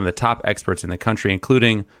 Some of the top experts in the country,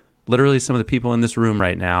 including literally some of the people in this room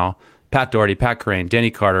right now, Pat Doherty, Pat Kerrane,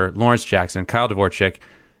 Denny Carter, Lawrence Jackson, Kyle Dvorchak,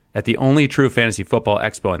 at the only true fantasy football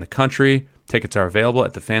expo in the country. Tickets are available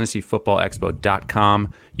at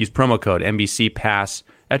thefantasyfootballexpo.com. Use promo code NBCPass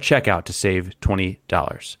at checkout to save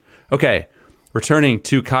 $20. Okay, returning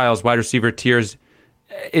to Kyle's wide receiver tiers,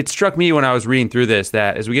 it struck me when I was reading through this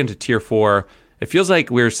that as we get into tier 4, it feels like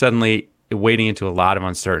we're suddenly wading into a lot of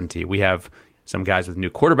uncertainty. We have some guys with new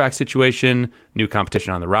quarterback situation, new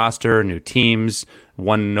competition on the roster, new teams,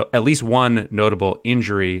 at least one notable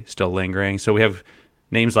injury still lingering. So we have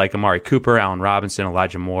names like Amari Cooper, Allen Robinson,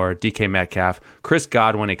 Elijah Moore, DK Metcalf, Chris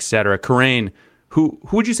Godwin, etc. Kerrane, who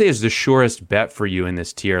would you say is the surest bet for you in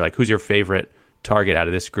this tier? Like, who's your favorite target out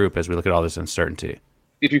of this group as we look at all this uncertainty?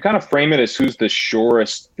 If you kind of frame it as who's the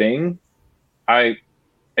surest thing,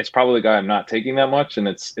 it's probably the guy I'm not taking that much, and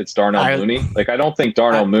it's Darnell Mooney. Like, I don't think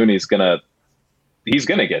Darnell Mooney's he's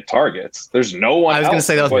gonna get targets. There's no one. I was gonna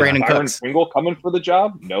say that was Brandon Cooks. Pringle coming for the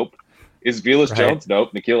job? Nope. Is Velus Jones?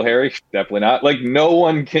 Nope. N'Keal Harry? Definitely not. Like, no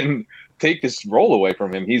one can take this role away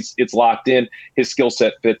from him. It's locked in. His skill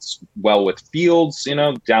set fits well with Fields.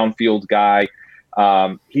 Downfield guy.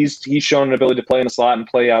 He's shown an ability to play in the slot and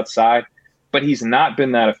play outside, but he's not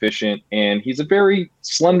been that efficient, and he's a very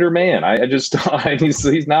slender man.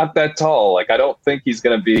 He's not that tall. Like, I don't think he's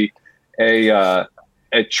gonna be a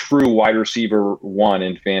true wide receiver one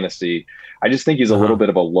in fantasy. I just think he's a little bit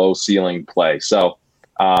of a low ceiling play. So,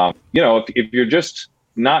 if you're just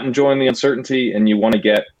not enjoying the uncertainty and you want to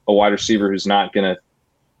get a wide receiver who's not going to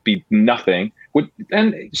be nothing,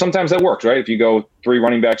 and sometimes that works, right? If you go 3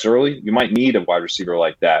 running backs early, you might need a wide receiver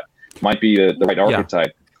like that. Might be the right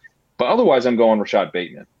archetype. But otherwise, I'm going Rashad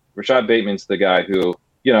Bateman. Rashad Bateman's the guy who,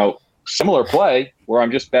 similar play where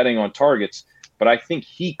I'm just betting on targets, but I think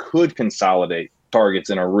he could consolidate targets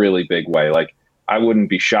in a really big way. Like, I wouldn't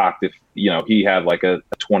be shocked if, he had like a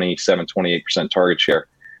 27, 28% target share.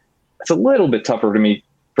 It's a little bit tougher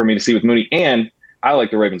for me to see with Mooney. And I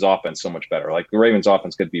like the Ravens offense so much better. Like, the Ravens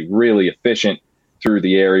offense could be really efficient through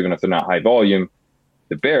the air, even if they're not high volume.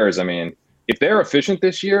 The Bears, I mean, if they're efficient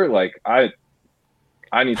this year, like, I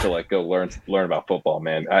need to go learn about football,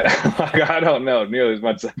 man. I don't know nearly as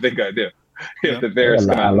much as I think I do. If the Bears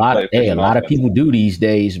come out and play a lot of people do these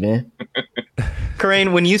days, man.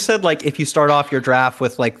 Kerrane, when you said if you start off your draft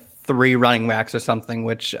with 3 running backs or something,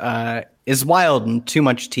 which is wild and too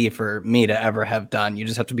much tea for me to ever have done. You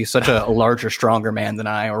just have to be such a larger, stronger man than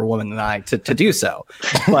I or woman than I to do so.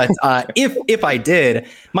 But if I did,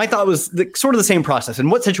 my thought was sort of the same process.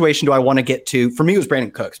 And what situation do I want to get to? For me, it was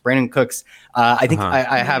Brandon Cooks. Brandon Cooks, I think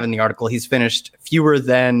I have in the article, he's finished fewer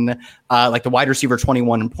than like the wide receiver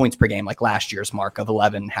 21 in points per game, like last year's mark of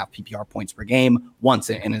 11 half PPR points per game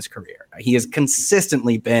once in his career. He has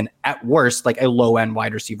consistently been, at worst, like a low-end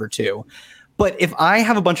wide receiver too. But if I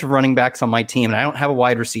have a bunch of running backs on my team and I don't have a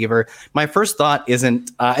wide receiver, my first thought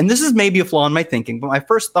isn't, and this is maybe a flaw in my thinking, but my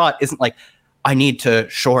first thought isn't like, I need to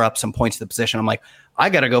shore up some points to the position. I'm like, I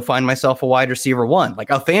got to go find myself a wide receiver one, like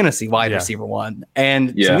a fantasy wide receiver one.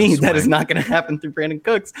 And to me, that is not going to happen through Brandon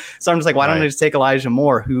Cooks. So I'm just like, why don't I just take Elijah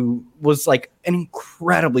Moore, who was like an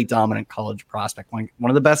incredibly dominant college prospect, one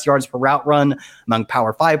of the best yards per route run among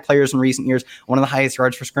Power 5 players in recent years, one of the highest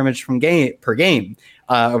yards per scrimmage per game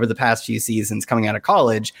over the past few seasons coming out of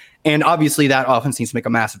college. And obviously that offense needs to make a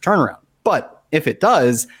massive turnaround. But if it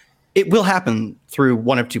does, it will happen through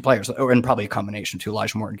one of two players, and probably a combination to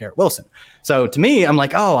Elijah Moore and Garrett Wilson. So to me, I'm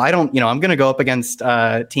like, I'm going to go up against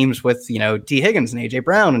teams with, D. Higgins and AJ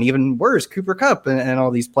Brown, and even worse, Cooper Kupp and all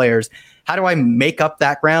these players. How do I make up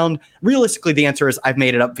that ground? Realistically, the answer is I've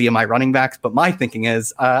made it up via my running backs, but my thinking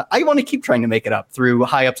is I want to keep trying to make it up through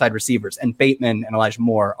high upside receivers, and Bateman and Elijah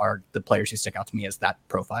Moore are the players who stick out to me as that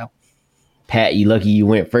profile. Pat, you lucky you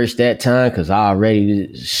went first that time, because I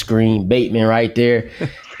already screamed Bateman right there.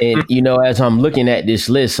 And, as I'm looking at this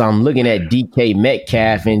list, I'm looking at DK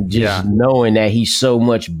Metcalf and just knowing that he's so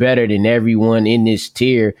much better than everyone in this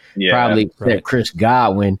tier, probably except Chris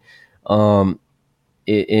Godwin. And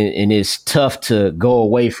it's tough to go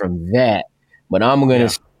away from that. But I'm going to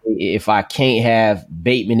say, if I can't have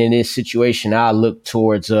Bateman in this situation, I'll look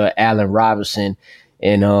towards Allen Robinson.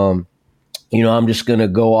 And, I'm just going to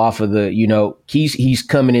go off of he's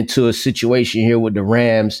coming into a situation here with the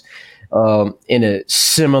Rams in a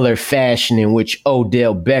similar fashion in which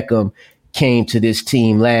Odell Beckham came to this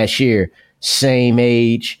team last year. Same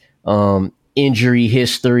age, injury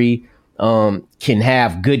history, can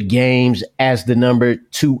have good games as the number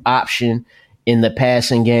 2 option in the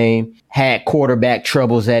passing game, had quarterback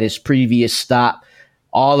troubles at his previous stop.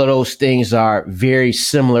 All of those things are very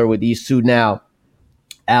similar with these two. Now,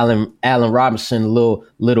 Allen Robinson, a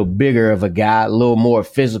little bigger of a guy, a little more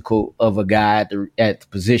physical of a guy at the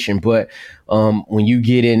position. But when you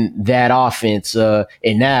get in that offense,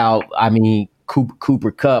 and now,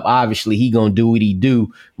 Cooper Kupp, obviously he gonna do what he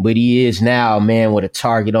do, but he is now a man with a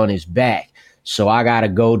target on his back. So I gotta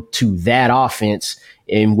go to that offense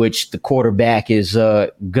in which the quarterback is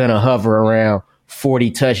gonna hover around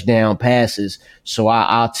 40 touchdown passes. So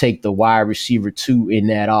I'll take the wide receiver 2 in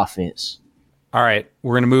that offense. All right,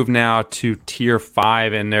 we're going to move now to tier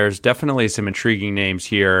 5, and there's definitely some intriguing names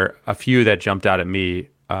here. A few that jumped out at me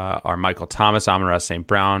are Michael Thomas, Amon-Ra St.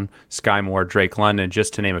 Brown, Skyy Moore, Drake London,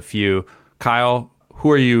 just to name a few. Kyle,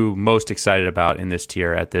 who are you most excited about in this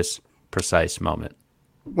tier at this precise moment?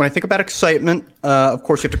 When I think about excitement, of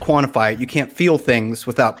course, you have to quantify it. You can't feel things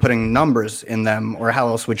without putting numbers in them, or how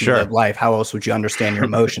else would you live life? How else would you understand your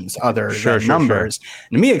emotions other than numbers?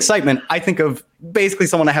 And to me, excitement, I think of basically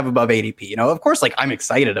someone I have above ADP. Of course, like I'm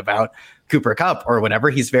excited about Cooper Kupp or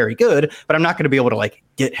whatever. He's very good, but I'm not going to be able to like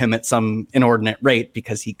get him at some inordinate rate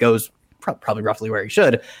because he goes probably roughly where he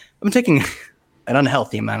should. I'm taking an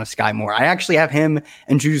unhealthy amount of Skyy Moore. I actually have him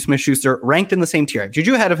and Juju Smith-Schuster ranked in the same tier. I have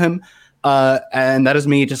Juju ahead of him. And that is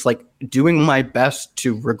me just like doing my best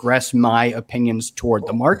to regress my opinions toward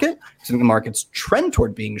the market. I think the markets trend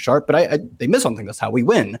toward being sharp, but they miss something. That's how we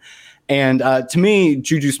win. And to me,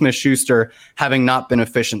 Juju Smith-Schuster, having not been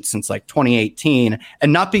efficient since like 2018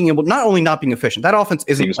 and not only not being efficient, that offense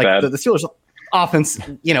isn't like the Steelers offense,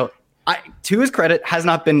 to his credit, has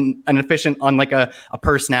not been an efficient on like a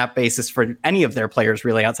per snap basis for any of their players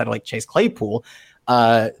really outside of like Chase Claypool.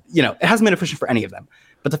 It hasn't been efficient for any of them.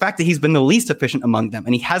 But the fact that he's been the least efficient among them,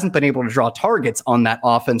 and he hasn't been able to draw targets on that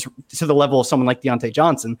offense to the level of someone like Deontay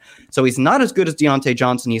Johnson. So he's not as good as Deontay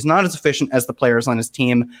Johnson. He's not as efficient as the players on his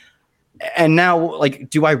team. And now,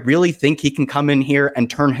 like, do I really think he can come in here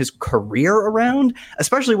and turn his career around?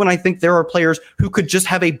 Especially when I think there are players who could just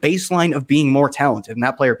have a baseline of being more talented, and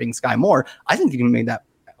that player being Skyy Moore. I think you can make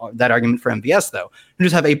that argument for MVS, though. You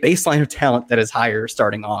just have a baseline of talent that is higher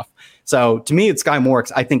starting off. So to me, it's Skyy Moore.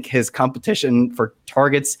 I think his competition for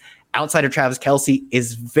targets outside of Travis Kelce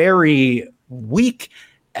is very weak.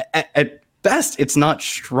 At best, it's not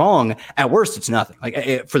strong. At worst, it's nothing.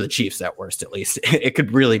 Like for the Chiefs, at worst, at least, it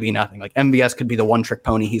could really be nothing. Like MVS could be the one-trick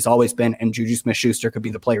pony he's always been, and Juju Smith-Schuster could be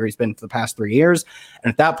the player he's been for the past 3 years.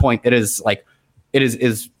 And at that point, it is like it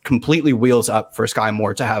is completely wheels up for Skyy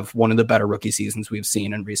Moore to have one of the better rookie seasons we've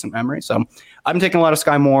seen in recent memory. So I've been taking a lot of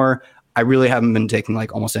Skyy Moore. I really haven't been taking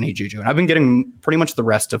like almost any Juju, and I've been getting pretty much the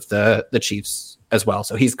rest of the Chiefs as well.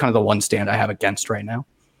 So he's kind of the one stand I have against right now.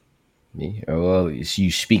 Yeah, well,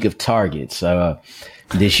 you speak of targets.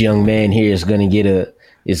 This young man here is going to get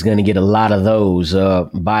a lot of those.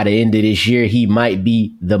 By the end of this year, he might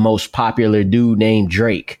be the most popular dude named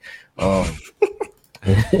Drake. Well,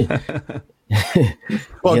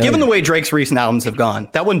 given the way Drake's recent albums have gone,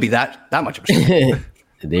 that wouldn't be that much of a shame.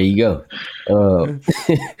 There you go.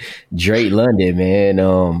 Drake London, man.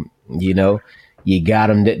 You got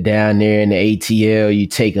him down there in the ATL. You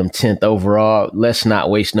take him 10th overall. Let's not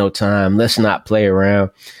waste no time. Let's not play around.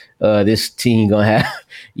 This team gonna have,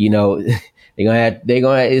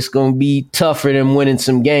 it's gonna be tough for them winning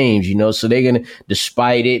some games, So they're gonna,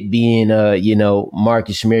 despite it being,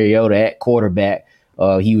 Marcus Mariota at quarterback,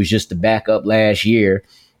 he was just the backup last year.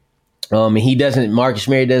 Marcus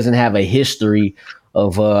Mariota doesn't have a history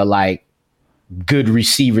of good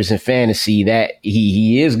receivers in fantasy. That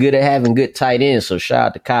he is good at having good tight ends. So shout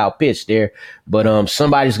out to Kyle Pitts there. But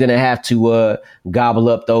somebody's gonna have to gobble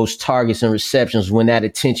up those targets and receptions when that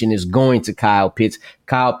attention is going to Kyle Pitts.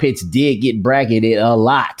 Kyle Pitts did get bracketed a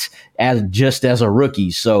lot as a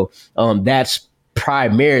rookie. So that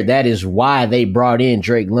is why they brought in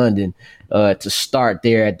Drake London to start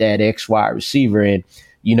there at that X wide receiver. And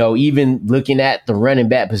even looking at the running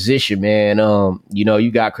back position, man,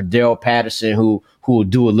 you got Cordell Patterson who will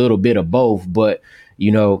do a little bit of both, but,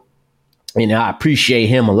 and I appreciate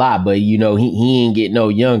him a lot, but, he ain't getting no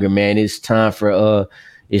younger, man. It's going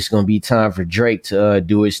to be time for Drake to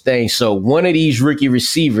do his thing. So one of these rookie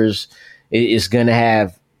receivers is going to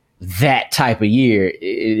have that type of year,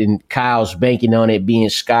 and Kyle's banking on it being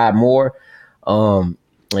Skyy Moore.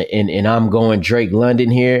 And I'm going Drake London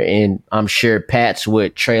here, and I'm sure Pat's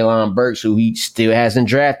with Treylon Burks, who he still hasn't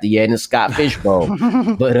drafted yet in the Scott Fishbowl.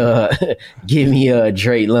 But give me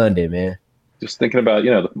Drake London, man. Just thinking about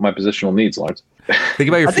my positional needs, Lawrence. Think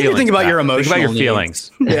about your feelings. Think about your emotional. Think about your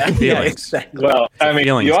feelings. Yeah, feelings. Exactly. Well, I mean,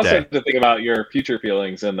 you also have to think about your future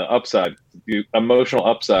feelings and the upside, the emotional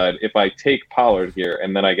upside. If I take Pollard here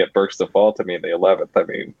and then I get Burks to fall to me in the 11th, I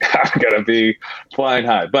mean, I'm gonna be flying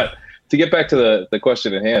high. But to get back to the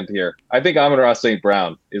question at hand here, I think Amon-Ra St.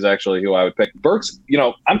 Brown is actually who I would pick. Burks,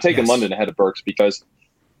 I'm taking London ahead of Burks because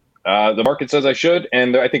the market says I should,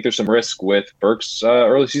 and I think there's some risk with Burks'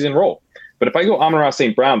 early season role. But if I go Amon-Ra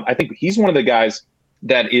St. Brown, I think he's one of the guys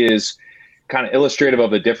that is kind of illustrative of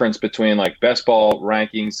the difference between like best ball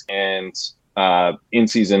rankings and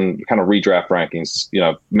in-season kind of redraft rankings,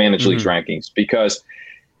 managed leagues rankings. Because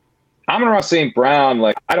Amon-Ra St. Brown,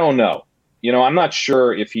 I don't know. I'm not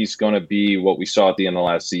sure if he's going to be what we saw at the end of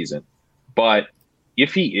last season. But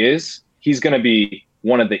if he is, he's going to be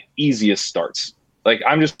one of the easiest starts.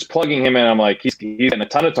 I'm just plugging him in. I'm like, he's getting a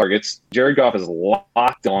ton of targets. Jared Goff is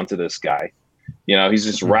locked onto this guy. He's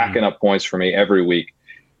just racking up points for me every week.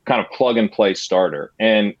 Kind of plug and play starter.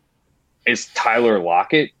 And is Tyler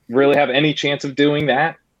Lockett really have any chance of doing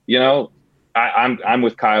that? I'm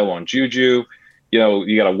with Kyle on Juju.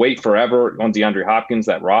 You got to wait forever on DeAndre Hopkins.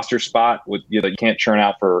 That roster spot with you can't churn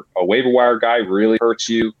out for a waiver wire guy really hurts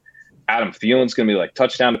you. Adam Thielen's going to be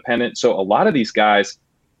touchdown dependent. So a lot of these guys,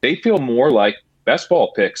 they feel more like best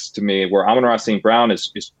ball picks to me, where Amon-Ra St. Brown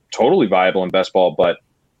is totally viable in best ball, but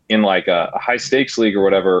in a high stakes league or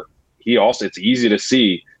whatever, it's easy to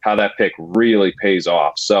see how that pick really pays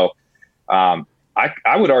off. So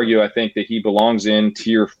I would argue, I think that he belongs in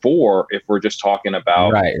tier 4 if we're just talking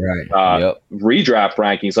about redraft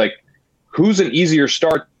rankings. Who's an easier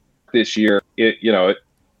start this year?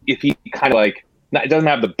 If he kind of it doesn't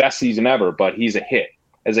have the best season ever, but he's a hit.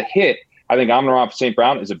 As a hit, I think Amon-Ra St.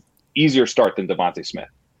 Brown is an easier start than Devontae Smith,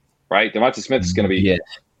 right? Devontae Smith is going to be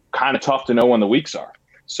kind of tough to know when the weeks are.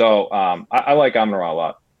 So I like Amon-Ra a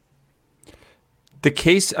lot. The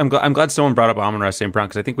case, I'm glad someone brought up Amon-Ra St. Brown,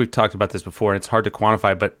 because I think we've talked about this before and it's hard to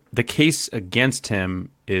quantify, but the case against him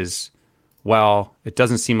is, it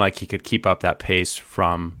doesn't seem like he could keep up that pace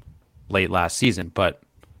from late last season, but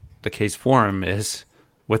the case for him is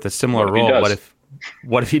with a similar role.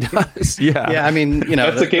 What if he does? Yeah. I mean,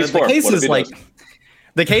 that's the case for him.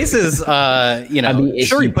 The case is,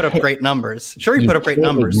 sure, he put up great numbers.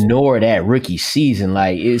 Ignore that rookie season.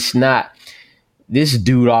 It's not. This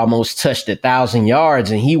dude almost touched 1,000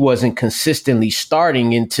 yards, and he wasn't consistently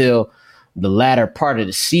starting until the latter part of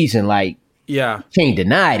the season. Can't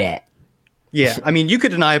deny that. Yeah, I mean, you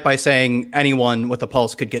could deny it by saying anyone with a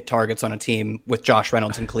pulse could get targets on a team with Josh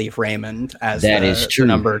Reynolds and Khalif Raymond as the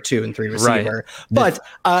number 2 and 3 receiver. Right. But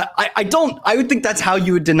I would think that's how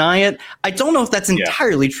you would deny it. I don't know if that's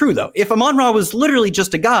entirely true, though. If Amon-Ra was literally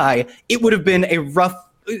just a guy, it would have been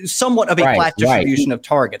somewhat of a flat distribution of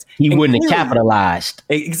targets. He wouldn't have capitalized.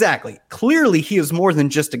 Exactly. Clearly, he is more than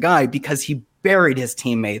just a guy because he buried his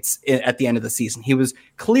teammates at the end of the season. He was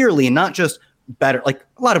clearly not just better. Like,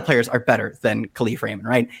 a lot of players are better than Khalif Raymond,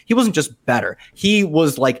 right? He wasn't just better. He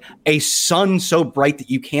was like a sun so bright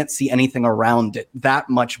that you can't see anything around it, that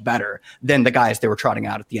much better than the guys they were trotting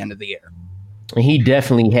out at the end of the year. He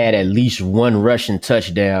definitely had at least one rushing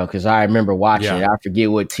touchdown because I remember watching it. I forget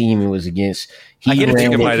what team it was against. Might have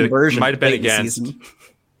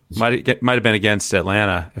been against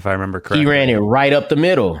Atlanta, if I remember correctly. He ran it right up the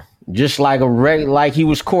middle, just like like he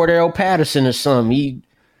was Cordell Patterson or something. He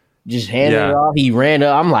just handed it off. He ran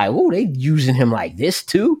up. I'm like, oh, they using him like this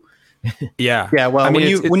too? Yeah. Well, I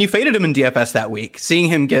mean, when you faded him in DFS that week, seeing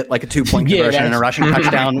him get like a 2-point conversion and a rushing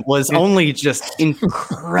touchdown was only just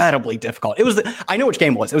incredibly difficult. I know which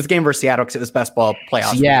game it was. It was the game versus Seattle because it was best ball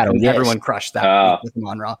playoffs. Seattle, yes. Everyone crushed that week with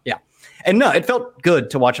Amon-Ra. Yeah. And no, it felt good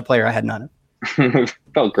to watch a player I had none of.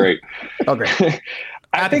 Felt great.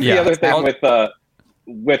 I think the other thing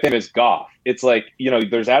with him is Goff. It's like,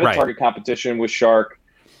 there's added target competition with Shark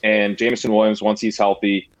and Jameson Williams once he's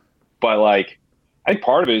healthy. But like, I think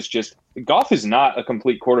part of it is just Goff is not a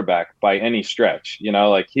complete quarterback by any stretch.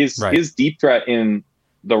 Like his deep threat in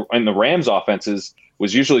the Rams offenses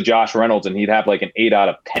was usually Josh Reynolds, and he'd have like an 8 out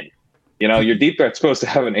of 10. Your deep threat's supposed to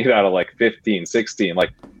have an 8 out of like 15, 16,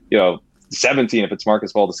 like 17 if it's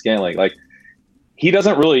Marcus Valdes-Scantling. Like, he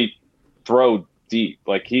doesn't really throw deep.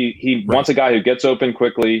 Like he wants a guy who gets open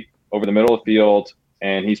quickly over the middle of the field,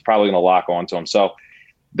 and he's probably going to lock onto him. So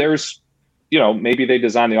there's, maybe they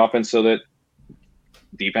designed the offense so that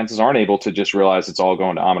defenses aren't able to just realize it's all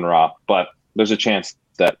going to Amon-Ra, but there's a chance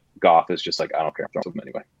that Goff is just like, I don't care, throw him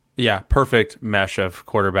anyway. Yeah, perfect mesh of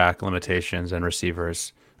quarterback limitations and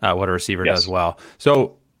receivers, what a receiver does well.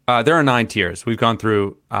 So there are 9 tiers. We've gone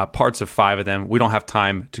through parts of 5 of them. We don't have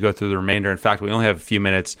time to go through the remainder. In fact, we only have a few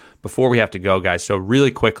minutes before we have to go, guys. So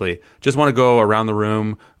really quickly, just want to go around the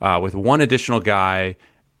room with one additional guy,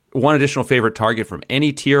 one additional favorite target from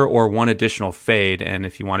any tier, or one additional fade. And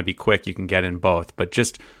if you want to be quick, you can get in both. But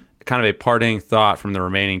just kind of a parting thought from the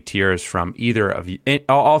remaining tiers from either of you,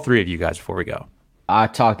 all 3 of you guys, before we go. I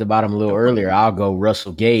talked about him a little earlier. I'll go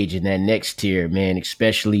Russell Gage in that next tier, man,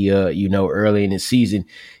 especially, early in the season.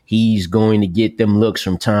 He's going to get them looks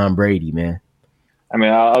from Tom Brady, man. I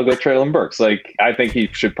mean, I'll go Treylon Burks. Like, I think he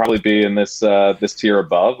should probably be in this tier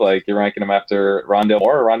above. Like, you're ranking him after Rondale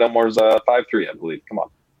Moore. Rondale Moore's 5'3", I believe. Come on.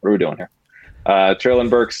 What are we doing here? Treylon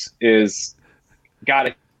Burks is got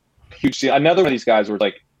a huge – another one of these guys where,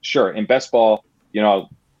 like, sure, in best ball,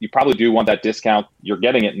 you probably do want that discount. You're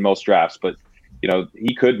getting it in most drafts, but,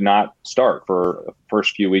 he could not start for the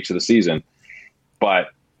first few weeks of the season. But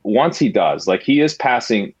once he does, like, he is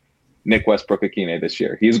passing Nick Westbrook-Akine this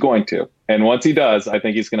year. He's going to. And once he does, I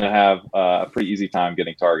think he's going to have a pretty easy time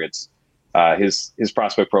getting targets. His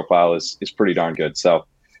prospect profile is pretty darn good. So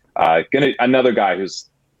another guy who's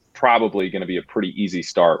probably going to be a pretty easy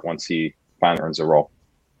start once he finally earns a role.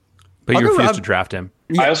 But you refuse to draft him.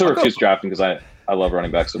 I also refuse to draft him because I love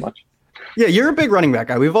running back so much. Yeah, you're a big running back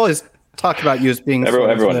guy. We've always talked about you as being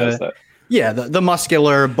everyone knows that. Yeah, the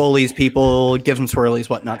muscular, bullies people, gives them swirlies,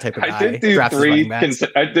 whatnot type of guy.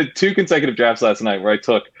 I did 2 consecutive drafts last night where I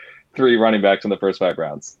took 3 running backs in the first 5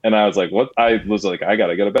 rounds, and I was like, "What?" I was like, "I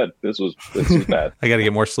gotta go to bed. This was bad. I gotta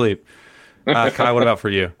get more sleep." Kai, what about for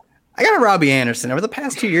you? I got a Robbie Anderson. Over the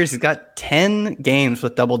past 2 years, he's got 10 games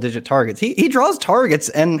with double-digit targets. He draws targets,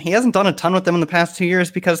 and he hasn't done a ton with them in the past 2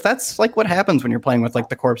 years because that's like what happens when you're playing with like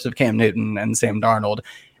the corpse of Cam Newton and Sam Darnold.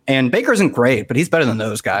 And Baker isn't great, but he's better than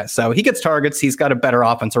those guys. So he gets targets. He's got a better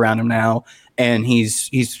offense around him now, and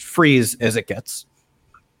he's free as it gets.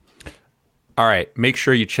 All right. Make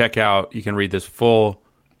sure you check out, you can read this full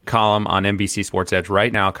column on NBC Sports Edge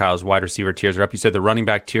right now. Kyle's wide receiver tiers are up. You said the running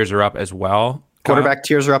back tiers are up as well. Quarterback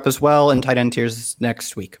tiers are up as well, and tight end tiers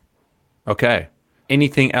next week. Okay.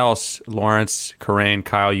 Anything else, Lawrence, Kerrane,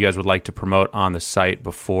 Kyle, you guys would like to promote on the site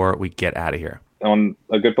before we get out of here? On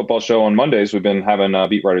a Good Football Show on Mondays, we've been having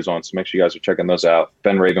beat writers on, so make sure you guys are checking those out.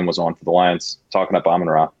 Ben Raven was on for the Lions, talking up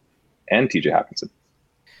Amon-Ra and TJ Hockenson.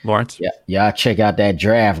 Lawrence? Yeah, check out that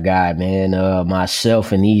draft guide, man.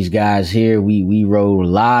 Myself and these guys here, we wrote a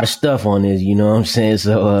lot of stuff on this, you know what I'm saying?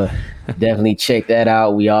 So definitely check that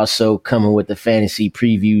out. We also coming with the fantasy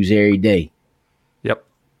previews every day. Yep.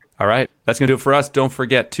 All right. That's going to do it for us. Don't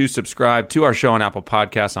forget to subscribe to our show on Apple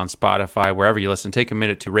Podcasts, on Spotify, wherever you listen. Take a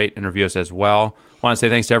minute to rate and review us as well. I want to say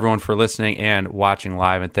thanks to everyone for listening and watching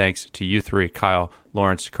live, and thanks to you three, Kyle,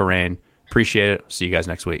 Lawrence, Kerrane. Appreciate it. See you guys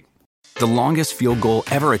next week. The longest field goal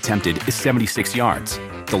ever attempted is 76 yards.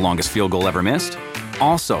 The longest field goal ever missed?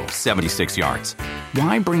 Also 76 yards.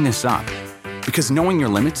 Why bring this up? Because knowing your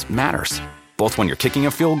limits matters, both when you're kicking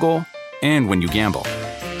a field goal and when you gamble.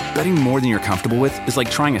 Betting more than you're comfortable with is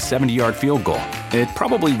like trying a 70-yard field goal. It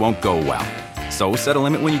probably won't go well. So set a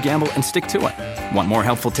limit when you gamble and stick to it. Want more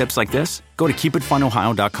helpful tips like this? Go to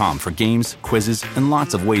keepitfunohio.com for games, quizzes, and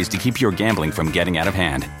lots of ways to keep your gambling from getting out of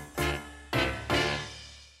hand.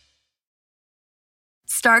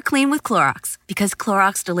 Start clean with Clorox, because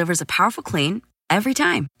Clorox delivers a powerful clean every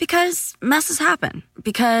time. Because messes happen.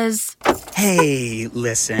 Because... Hey,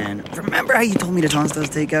 listen. Remember how you told me to toss those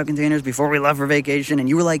takeout containers before we left for vacation? And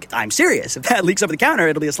you were like, I'm serious. If that leaks over the counter,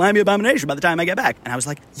 it'll be a slimy abomination by the time I get back. And I was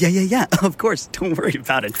like, yeah, of course. Don't worry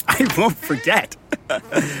about it. I won't forget.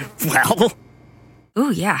 Well...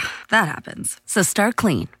 Ooh, yeah, that happens. So start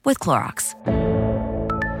clean with Clorox.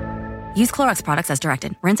 Use Clorox products as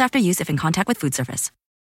directed. Rinse after use if in contact with food surface.